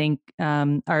that I think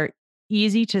are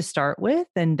easy to start with,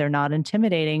 and they're not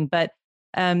intimidating, but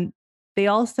they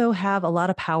also have a lot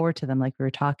of power to them, like we were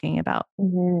talking about.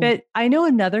 But I know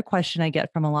another question I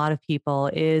get from a lot of people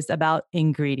is about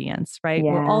ingredients, right?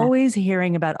 We're always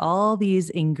hearing about all these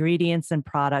ingredients and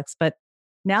products, but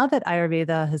now that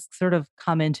Ayurveda has sort of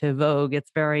come into vogue,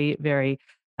 it's very, very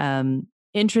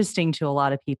interesting to a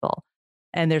lot of people.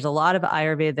 And there's a lot of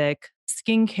Ayurvedic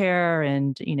skincare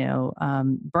and,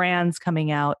 brands coming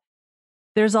out.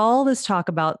 There's all this talk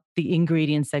about the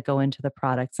ingredients that go into the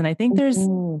products. And I think there's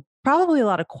probably a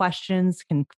lot of questions,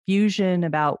 confusion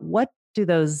about what do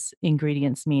those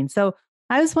ingredients mean. So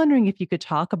I was wondering if you could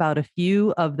talk about a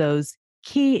few of those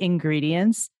key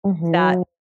ingredients that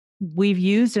we've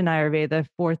used in Ayurveda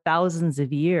for thousands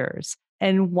of years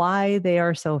and why they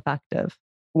are so effective.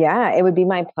 Yeah, it would be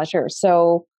my pleasure.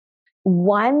 So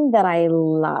one that I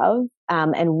love,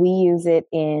 and we use it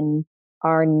in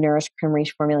our Nourish Creme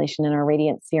Riche formulation in our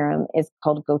Radiant Serum, is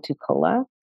called Gotu Kola.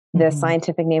 The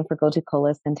scientific name for Gotu Kola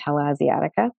is Centella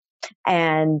asiatica.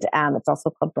 And it's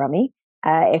also called Brahmi,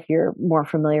 if you're more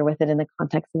familiar with it in the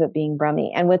context of it being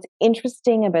Brahmi. And what's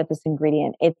interesting about this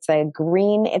ingredient, it's like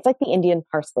the Indian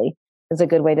parsley is a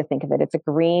good way to think of it. It's a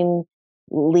green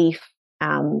leaf.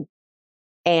 And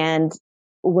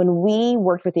when we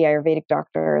worked with the Ayurvedic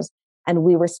doctors, and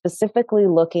we were specifically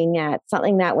looking at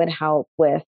something that would help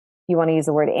with, you want to use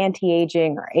the word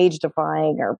anti-aging or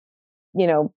age-defying or,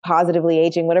 positively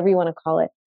aging, whatever you want to call it,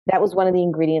 that was one of the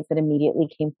ingredients that immediately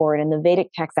came forward. And the Vedic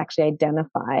texts actually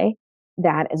identify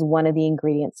that as one of the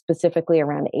ingredients specifically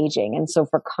around aging. And so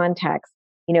for context,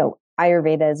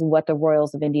 Ayurveda is what the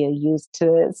royals of India used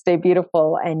to stay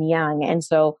beautiful and young. And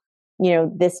so,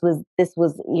 this was,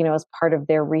 as part of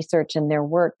their research and their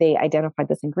work, they identified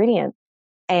this ingredient.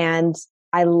 And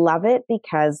I love it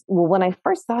because, when I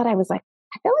first saw it, I was like,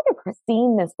 I feel like I've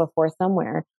seen this before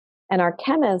somewhere. And our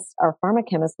chemist, our pharma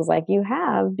chemist was like, you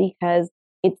have because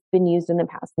it's been used in the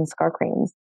past in scar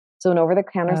creams. So in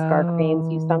over-the-counter scar creams,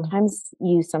 Oh,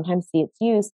 you sometimes see its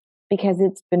use because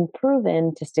it's been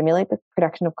proven to stimulate the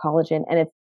production of collagen, and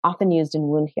it's often used in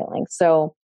wound healing.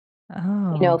 So,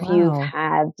 oh, if you've wow.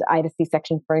 I had a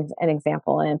C-section for an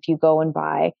example, and if you go and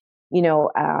buy,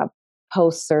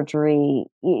 post-surgery,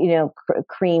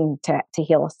 cream to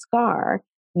heal a scar,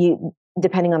 you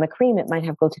depending on the cream, it might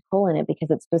have gotucola in it because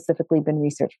it's specifically been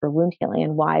researched for wound healing.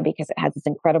 And why? Because it has this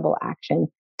incredible action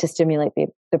to stimulate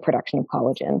the production of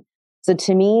collagen. So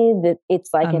to me, that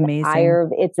Amazing.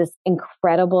 it's this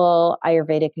incredible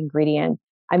Ayurvedic ingredient.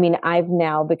 I mean, I've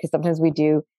now, because sometimes we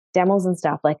do demos and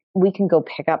stuff, like we can go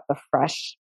pick up the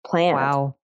fresh plant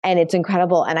Wow. and it's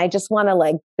incredible. And I just want to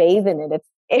like bathe in it.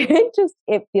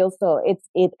 It feels so,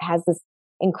 it has this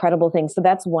incredible thing. So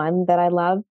that's one that I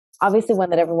love. Obviously, one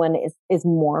that everyone is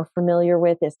more familiar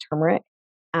with is turmeric.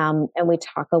 And we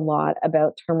talk a lot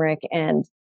about turmeric and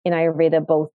in Ayurveda,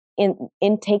 both in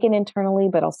taken internally,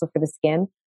 but also for the skin.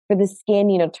 For the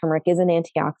skin, turmeric is an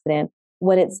antioxidant.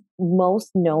 What it's most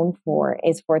known for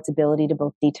is for its ability to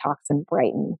both detox and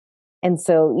brighten. And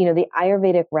so, the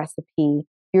Ayurvedic recipe, if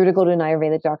you were to go to an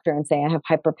Ayurvedic doctor and say, I have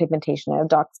hyperpigmentation, I have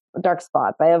dark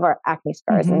spots, I have acne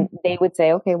scars, Hmm. and they would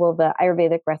say, okay, well, the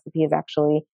Ayurvedic recipe is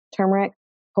actually turmeric,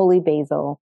 holy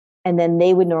basil, and then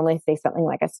they would normally say something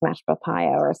like a smashed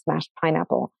papaya or a smashed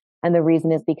pineapple. And the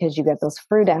reason is because you get those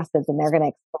fruit acids and they're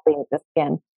going to exfoliate the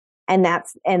skin. And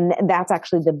that's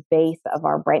actually the base of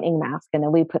our brightening mask. And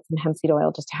then we put some hemp seed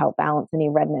oil just to help balance any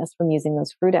redness from using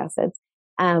those fruit acids.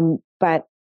 But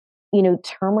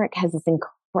turmeric has this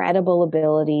incredible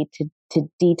ability to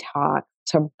detox,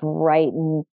 to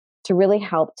brighten, to really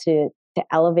help to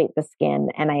elevate the skin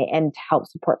and to help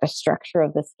support the structure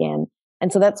of the skin.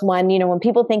 And so that's one, when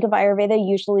people think of Ayurveda,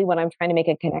 usually when I'm trying to make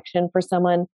a connection for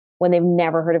someone, when they've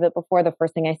never heard of it before, the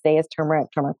first thing I say is turmeric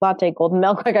latte, golden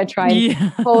milk. Like I try and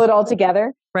Yeah. pull it all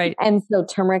together. Right. And so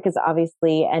turmeric is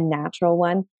obviously a natural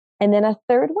one. And then a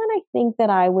third one I think that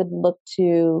I would look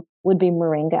to would be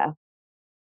moringa.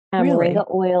 Really?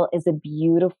 Moringa oil is a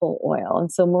beautiful oil.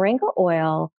 And so moringa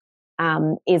oil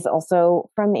is also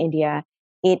from India.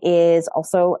 It is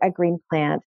also a green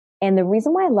plant. And the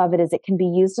reason why I love it is it can be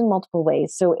used in multiple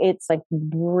ways. So it's like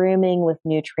brimming with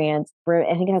nutrients.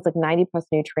 I think it has like 90 plus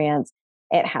nutrients.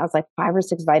 It has like 5 or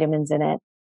 6 vitamins in it.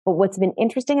 But what's been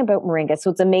interesting about moringa,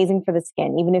 so it's amazing for the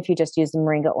skin, even if you just use the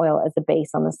moringa oil as a base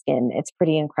on the skin, it's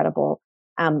pretty incredible.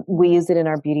 We use it in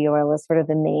our beauty oil as sort of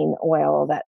the main oil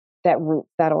that root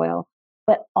that oil.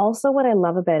 But also what I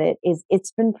love about it is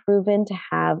it's been proven to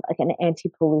have like an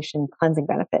anti-pollution cleansing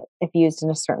benefit if used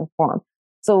in a certain form.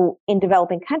 So in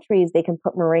developing countries, they can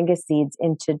put moringa seeds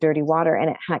into dirty water and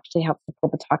it actually helps to pull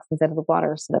the toxins out of the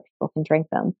water so that people can drink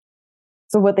them.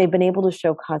 So what they've been able to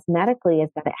show cosmetically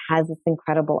is that it has this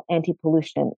incredible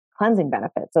anti-pollution cleansing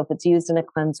benefit. So if it's used in a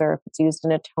cleanser, if it's used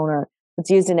in a toner, if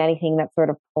it's used in anything that's sort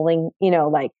of pulling,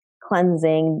 like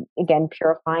cleansing, again,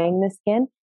 purifying the skin,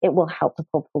 it will help to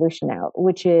pull pollution out,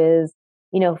 which is,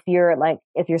 if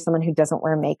you're someone who doesn't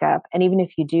wear makeup, and even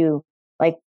if you do,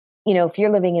 like, if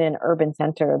you're living in an urban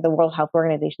center, the World Health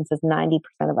Organization says 90%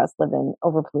 of us live in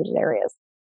overpolluted areas.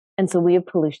 And so we have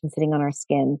pollution sitting on our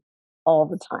skin all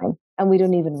the time and we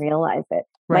don't even realize it.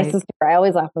 My Right. sister, I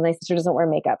always laugh when my sister doesn't wear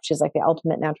makeup. She's like the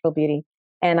ultimate natural beauty.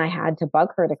 And I had to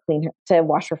bug her to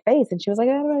wash her face. And she was like,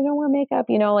 I don't wear makeup.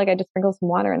 Like I just sprinkle some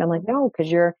water. And I'm like, no,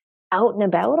 because you're out and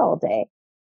about all day,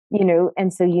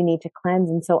 and so you need to cleanse.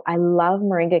 And so I love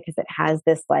moringa because it has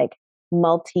this like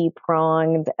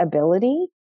multi-pronged ability.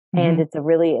 And Hmm. it's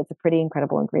a pretty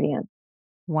incredible ingredient.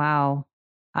 Wow.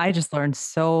 I just learned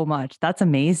so much. That's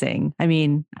amazing. I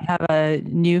mean, I have a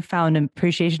newfound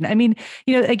appreciation. I mean,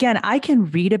 again, I can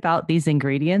read about these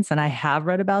ingredients and I have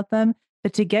read about them,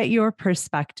 but to get your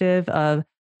perspective of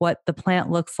what the plant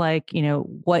looks like,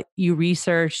 what you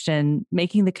researched and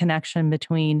making the connection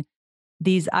between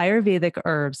these Ayurvedic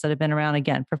herbs that have been around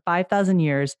again for 5,000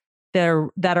 years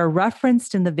that are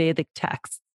referenced in the Vedic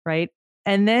texts, right?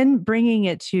 And then bringing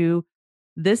it to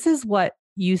this is what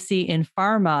you see in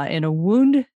pharma in a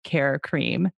wound care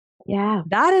cream. Yeah.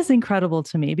 That is incredible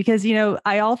to me because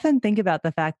I often think about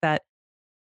the fact that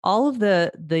all of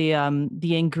the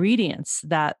ingredients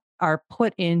that are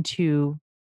put into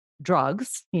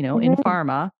drugs, in Hmm.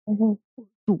 pharma, Hmm.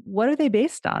 what are they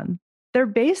based on? They're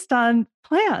based on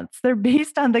plants. They're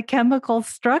based on the chemical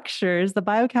structures, the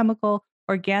biochemical,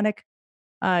 organic,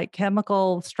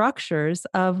 chemical structures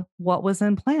of what was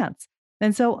in plants.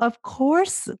 And so, of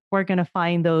course, we're going to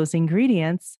find those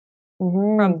ingredients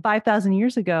from Hmm. 5,000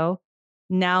 years ago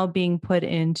now being put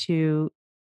into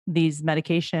these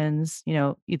medications,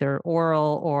 either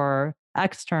oral or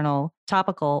external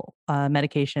topical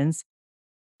medications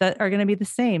that are going to be the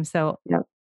same. So Yep.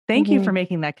 thank you for Mhm.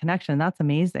 making that connection. That's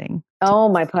amazing. Oh,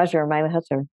 my pleasure. My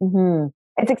pleasure.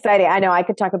 It's exciting. I know I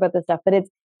could talk about this stuff, but it's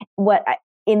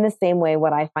in the same way,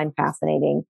 what I find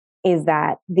fascinating is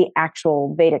that the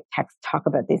actual Vedic texts talk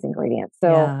about these ingredients.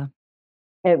 So Yeah.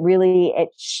 it really, it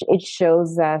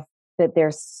shows us that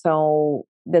there's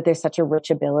such a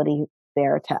rich ability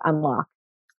there to unlock,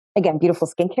 again, beautiful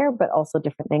skincare, but also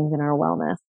different things in our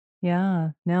wellness.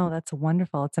 Yeah. No, that's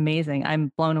wonderful. It's amazing.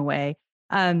 I'm blown away.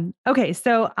 Okay.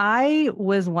 So I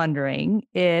was wondering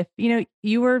if,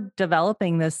 you were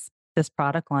developing this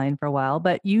product line for a while,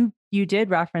 but you did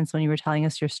reference when you were telling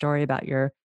us your story about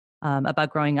your about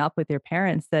growing up with your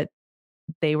parents that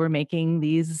they were making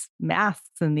these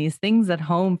masks and these things at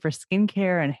home for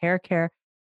skincare and hair care.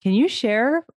 Can you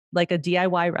share like a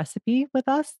DIY recipe with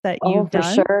us that Oh, you've for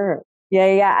done? sure. Yeah,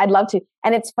 yeah, yeah. I'd love to.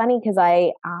 And it's funny because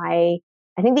I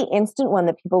think the instant one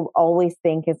that people always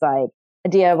think is like a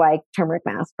DIY turmeric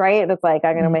mask, right? It's like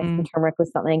I'm gonna mix some Hmm. turmeric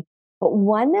with something. But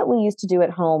one that we used to do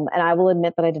at home, and I will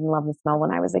admit that I didn't love the smell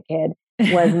when I was a kid,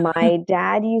 was my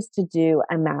dad used to do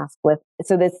a mask with,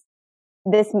 so this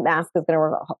mask is going to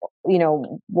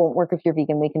work, won't work if you're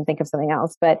vegan. We can think of something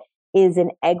else, but is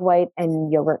an egg white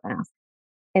and yogurt mask.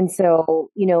 And so,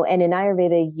 and in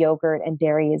Ayurveda, yogurt and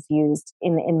dairy is used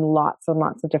in lots and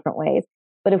lots of different ways.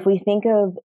 But if we think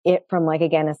of it from, like,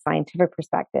 again, a scientific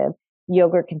perspective,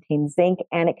 yogurt contains zinc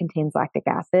and it contains lactic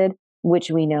acid, which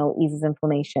we know eases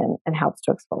inflammation and helps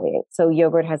to exfoliate. So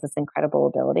yogurt has this incredible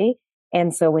ability.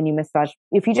 And so when you massage,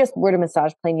 if you just were to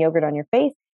massage plain yogurt on your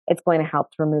face, it's going to help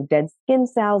to remove dead skin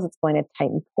cells. It's going to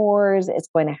tighten pores. It's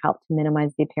going to help to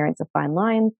minimize the appearance of fine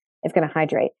lines. It's going to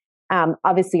hydrate.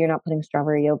 Obviously, you're not putting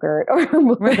strawberry yogurt or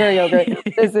blueberry yogurt.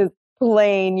 Right. This is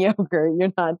plain yogurt.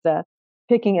 You're not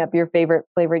picking up your favorite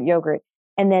flavored yogurt.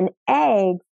 And then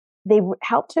eggs, they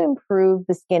help to improve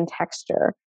the skin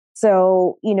texture.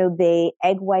 So,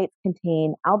 egg whites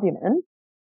contain albumin,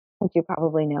 which you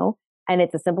probably know, and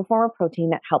it's a simple form of protein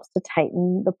that helps to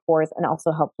tighten the pores and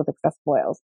also helps with excessive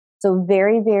oils. So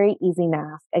very, very easy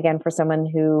mask. Again, for someone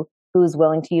who's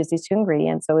willing to use these two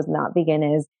ingredients, so is not vegan,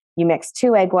 is you mix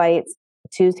 2 egg whites,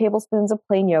 2 tablespoons of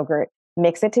plain yogurt,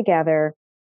 mix it together,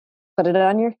 put it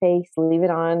on your face, leave it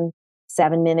on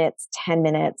 7 minutes, 10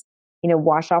 minutes,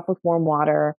 wash off with warm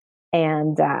water.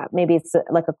 And maybe it's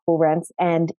like a cool rinse,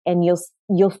 and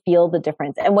you'll feel the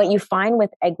difference. And what you find with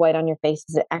egg white on your face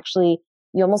is it actually,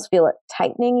 you almost feel it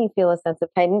tightening. You feel a sense of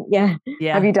tightening. Yeah. Have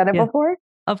Yeah. you done it Yeah. before?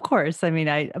 Of course. I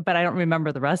mean, but I don't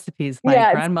remember the recipes. My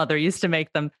Yeah. grandmother used to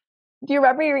make them. Do you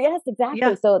remember yes, Yeah.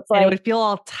 exactly. So it's And it like, would feel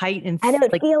all tight and and it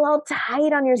would like, feel all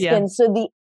tight on your yeah. skin. So the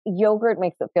yogurt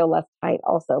makes it feel less tight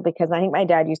also, because I think my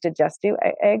dad used to just do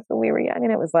eggs when we were young,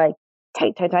 and it was like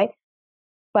tight, tight, tight.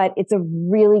 But it's a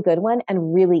really good one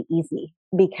and really easy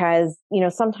because,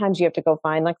 sometimes you have to go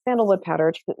find like sandalwood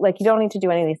powder. Like, you don't need to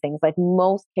do any of these things. Like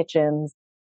most kitchens,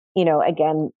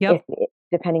 again, Yep.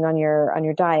 depending on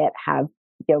your diet, have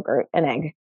yogurt and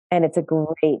egg, and it's a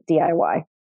great DIY.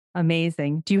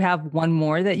 Amazing. Do you have one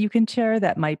more that you can share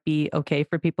that might be okay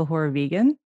for people who are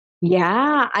vegan?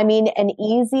 Yeah. I mean, an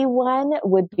easy one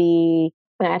would be,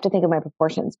 and I have to think of my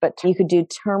proportions, but you could do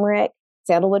turmeric,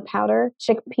 sandalwood powder,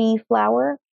 chickpea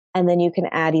flour, and then you can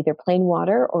add either plain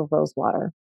water or rose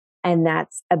water. And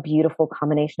that's a beautiful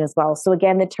combination as well. So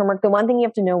again, the turmeric, the one thing you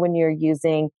have to know when you're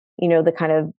using, the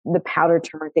kind of the powdered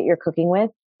turmeric that you're cooking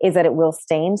with, is that it will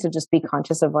stain. So just be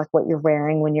conscious of like what you're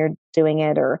wearing when you're doing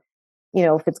it, or,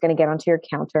 if it's going to get onto your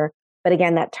counter. But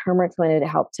again, that turmeric's going to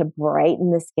help to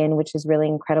brighten the skin, which is really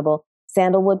incredible.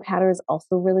 Sandalwood powder is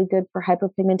also really good for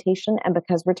hyperpigmentation. And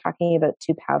because we're talking about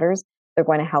two powders, they're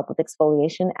going to help with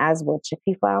exfoliation, as will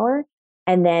chickpea flour.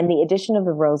 And then the addition of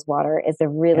the rose water is a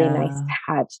really nice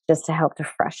Yeah. touch just to help to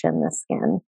freshen the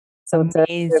skin. So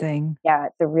Amazing. yeah,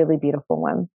 it's a really beautiful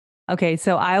one. Okay,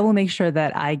 so I will make sure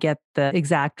that I get the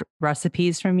exact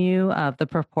recipes from you of the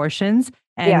proportions,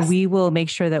 and Yes. we will make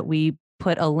sure that we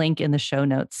put a link in the show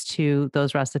notes to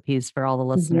those recipes for all the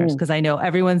listeners, Hmm. because I know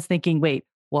everyone's thinking, "Wait,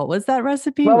 what was that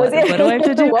recipe? What was What do I have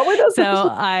to it? do?" What were those So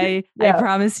questions? I Yeah.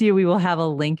 promise you we will have a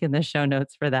link in the show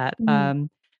notes for that. Mhm.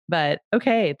 But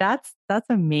okay, that's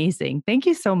amazing. Thank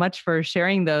you so much for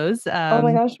sharing those. Oh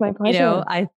my gosh, my pleasure.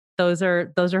 I those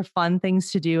are fun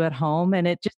things to do at home, and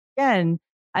it just again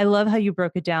I love how you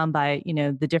broke it down by,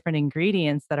 the different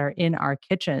ingredients that are in our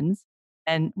kitchens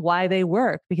and why they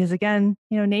work. Because again,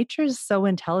 nature is so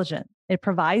intelligent. It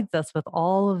provides us with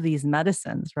all of these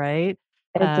medicines, right?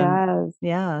 It Um, does.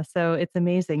 yeah. So it's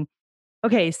amazing.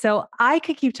 Okay, so I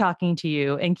could keep talking to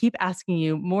you and keep asking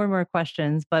you more and more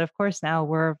questions, but of course now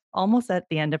we're almost at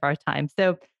the end of our time.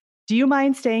 So, do you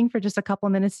mind staying for just a couple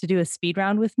of minutes to do a speed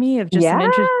round with me of just some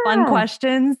fun Yeah.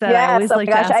 questions that I Yes. always Oh like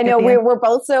my to gosh. I ask at know the end? we're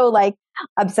both so like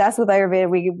obsessed with Ayurveda.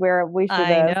 We should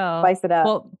I know. spice it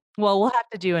up. We'll have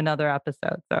to do another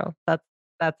episode, so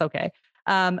that's okay.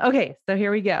 Okay, so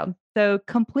here we go. So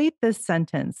complete this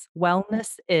sentence.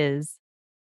 Wellness is.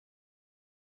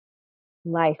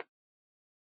 Life.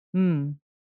 Hmm.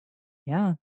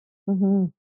 Yeah. Hmm.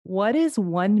 What is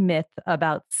one myth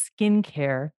about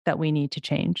skincare that we need to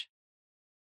change?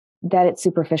 That it's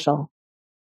superficial.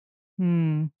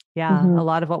 Hmm. Yeah, Hmm. a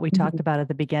lot of what we talked about at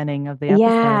the beginning of the episode.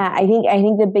 Yeah, I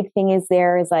think the big thing is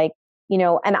there is like,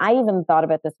 and I even thought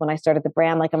about this when I started the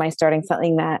brand. Like, am I starting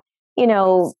something that,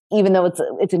 even though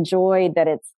it's enjoyed, that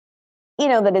it's,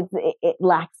 that it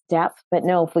lacks depth. But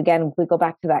no, if we go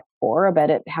back to that core about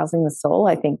it housing the soul,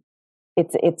 I think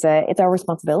it's our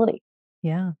responsibility.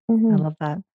 Yeah, I Hmm. love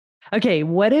that. Okay,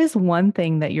 what is one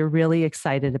thing that you're really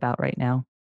excited about right now?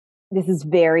 This is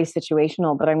very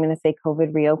situational, but I'm going to say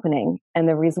COVID reopening. And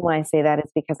the reason why I say that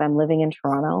is because I'm living in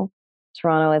Toronto.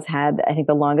 Toronto has had, I think,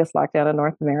 the longest lockdown in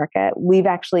North America. We've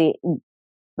actually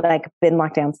like been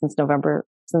locked down since November,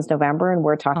 and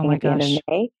we're Oh talking my at the end of gosh.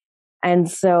 May. And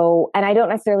so, and I don't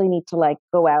necessarily need to like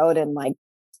go out and like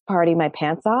party my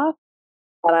pants off,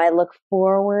 but I look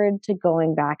forward to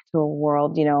going back to a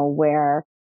world, where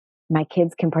my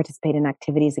kids can participate in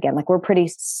activities again. Like we're pretty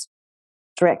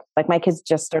strict. Like my kids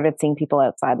just started seeing people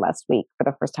outside last week for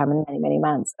the first time in many, many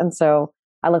months. And so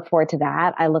I look forward to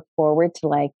that. I look forward to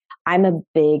like, I'm a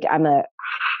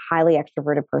highly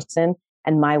extroverted person,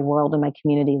 and my world and my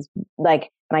communities, like,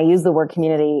 and I use the word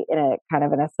community in a kind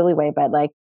of in a silly way, but like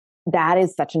that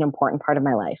is such an important part of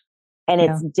my life. And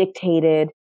Yeah. it's dictated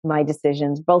my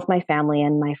decisions, both my family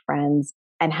and my friends,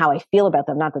 and how I feel about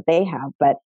them. Not that they have,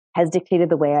 but has dictated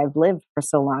the way I've lived for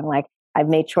so long. Like I've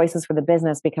made choices for the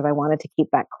business because I wanted to keep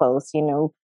that close. Hmm.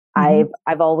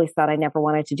 I've always thought I never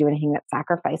wanted to do anything that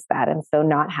sacrificed that. And so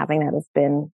not having that has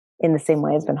been in the same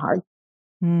way has been hard.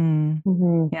 Hmm.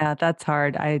 Mm-hmm. Yeah, that's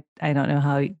hard. I don't know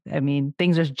how, I mean,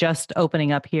 things are just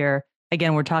opening up here.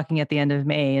 Again, we're talking at the end of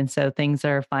May, and so things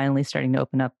are finally starting to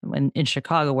open up in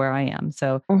Chicago where I am.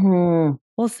 So Mm-hmm.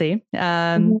 we'll see.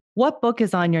 Mm-hmm. What book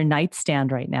is on your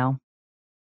nightstand right now?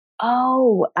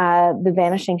 Oh, The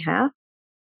Vanishing Half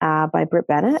by Britt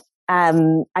Bennett.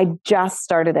 I just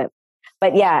started it,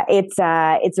 but yeah, it's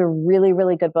a really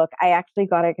really good book. I actually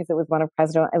got it because it was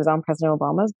on President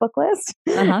Obama's book list.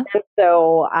 Uh-huh.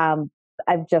 So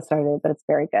I've just started it, but it's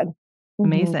very good. Hmm.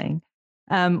 Amazing.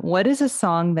 What is a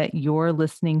song that you're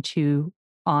listening to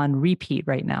on repeat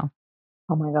right now?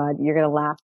 Oh my God, you're gonna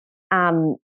laugh.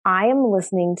 Um, I am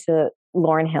listening to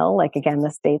Lauryn Hill, like again,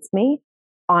 This Dates Me,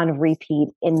 on repeat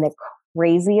in the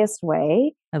craziest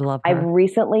way. I love I've her.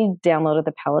 recently downloaded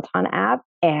the Peloton app,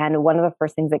 and one of the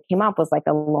first things that came up was like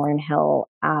a Lauryn Hill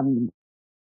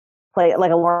like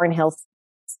a Lauryn Hill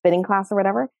spinning class or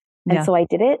whatever. And Yeah. so I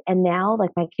did it, and now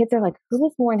like my kids are like, "Who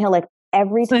is Lauryn Hill?" Like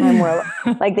every time we're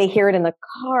like they hear it in the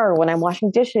car when I'm washing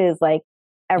dishes, like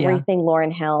Yeah. everything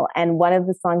Lauryn Hill. And one of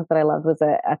the songs that I loved was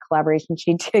a collaboration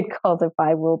she did called "If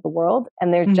I Ruled the World,"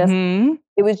 and Hmm.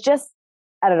 it was just,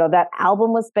 I don't know, that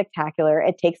album was spectacular.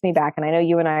 It takes me back, and I know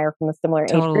you and I are from a similar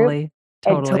age group. Totally. It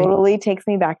Totally. totally takes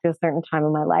me back to a certain time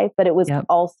in my life, but it was Yep.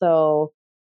 also,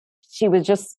 she was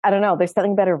just, I don't know, there's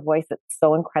something about her voice that's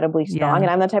so incredibly strong. And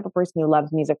Yeah. I'm the type of person who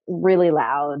loves music really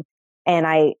loud. And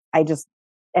I just,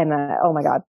 and oh my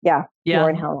God. Yeah. Yeah.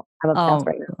 Lauryn Hill. I'm obsessed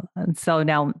Oh, right and so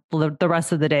now the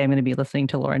rest of the day I'm going to be listening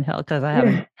to Lauryn Hill because I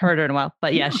haven't now. heard her in a while.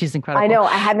 But yeah, she's I incredible. know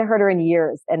I hadn't heard her in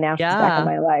years, and now she's back in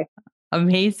Yeah. my life.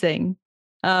 Amazing.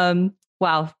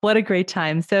 Wow, what a great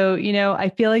time. So, I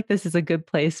feel like this is a good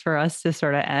place for us to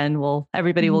sort of end. Well,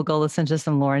 everybody will Mhm. go listen to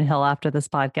some Lauryn Hill after this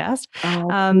podcast. Oh,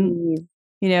 Um, please.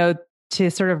 you know, to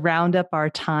sort of round up our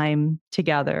time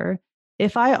together,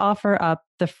 if I offer up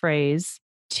the phrase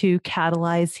to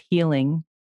catalyze healing,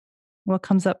 what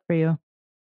comes up for you?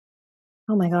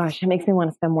 Oh my gosh. It makes me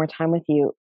want to spend more time with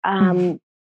you. Um,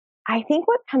 I think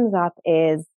what comes up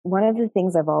is one of the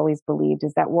things I've always believed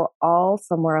is that we're all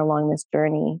somewhere along this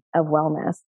journey of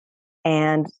wellness.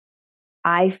 And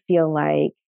I feel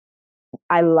like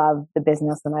I love the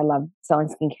business and I love selling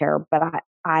skincare, but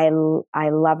I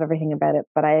love everything about it.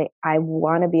 But I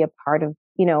want to be a part of,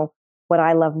 what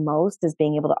I love most is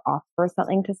being able to offer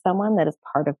something to someone that is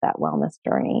part of that wellness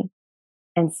journey.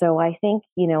 And so I think,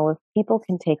 if people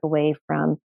can take away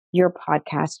from your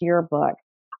podcast, your book,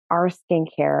 our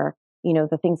skincare,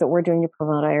 the things that we're doing to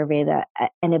promote Ayurveda,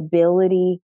 an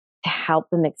ability to help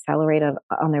them accelerate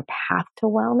on their path to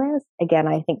wellness. Again,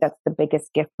 I think that's the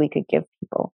biggest gift we could give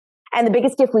people and the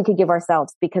biggest gift we could give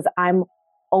ourselves, because I'm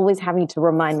always having to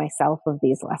remind myself of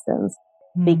these lessons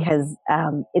because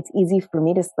it's easy for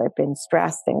me to slip in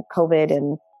stress and COVID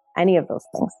and any of those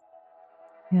things.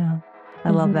 Yeah, I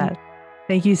love that.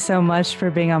 Thank you so much for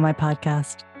being on my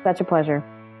podcast. Such a pleasure.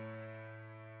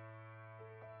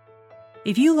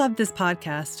 If you loved this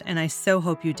podcast, and I so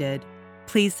hope you did,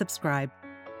 please subscribe.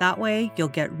 That way you'll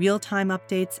get real-time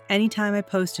updates anytime I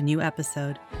post a new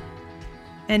episode.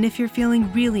 And if you're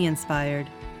feeling really inspired,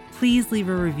 please leave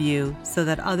a review so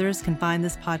that others can find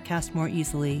this podcast more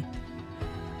easily.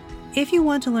 If you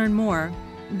want to learn more,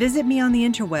 visit me on the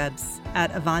interwebs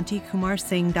at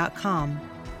avantikumarsingh.com,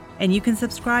 and you can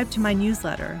subscribe to my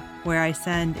newsletter, where I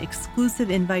send exclusive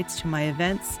invites to my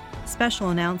events, special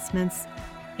announcements,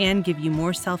 and give you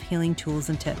more self-healing tools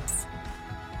and tips.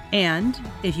 And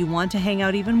if you want to hang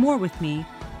out even more with me,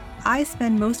 I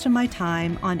spend most of my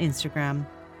time on Instagram.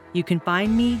 You can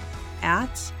find me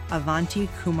at Avanti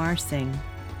Kumar Singh,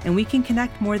 and we can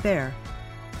connect more there.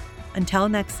 Until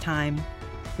next time,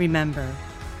 remember,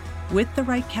 with the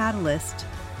right catalyst,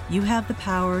 you have the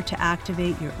power to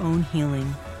activate your own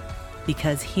healing,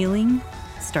 because healing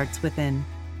starts within.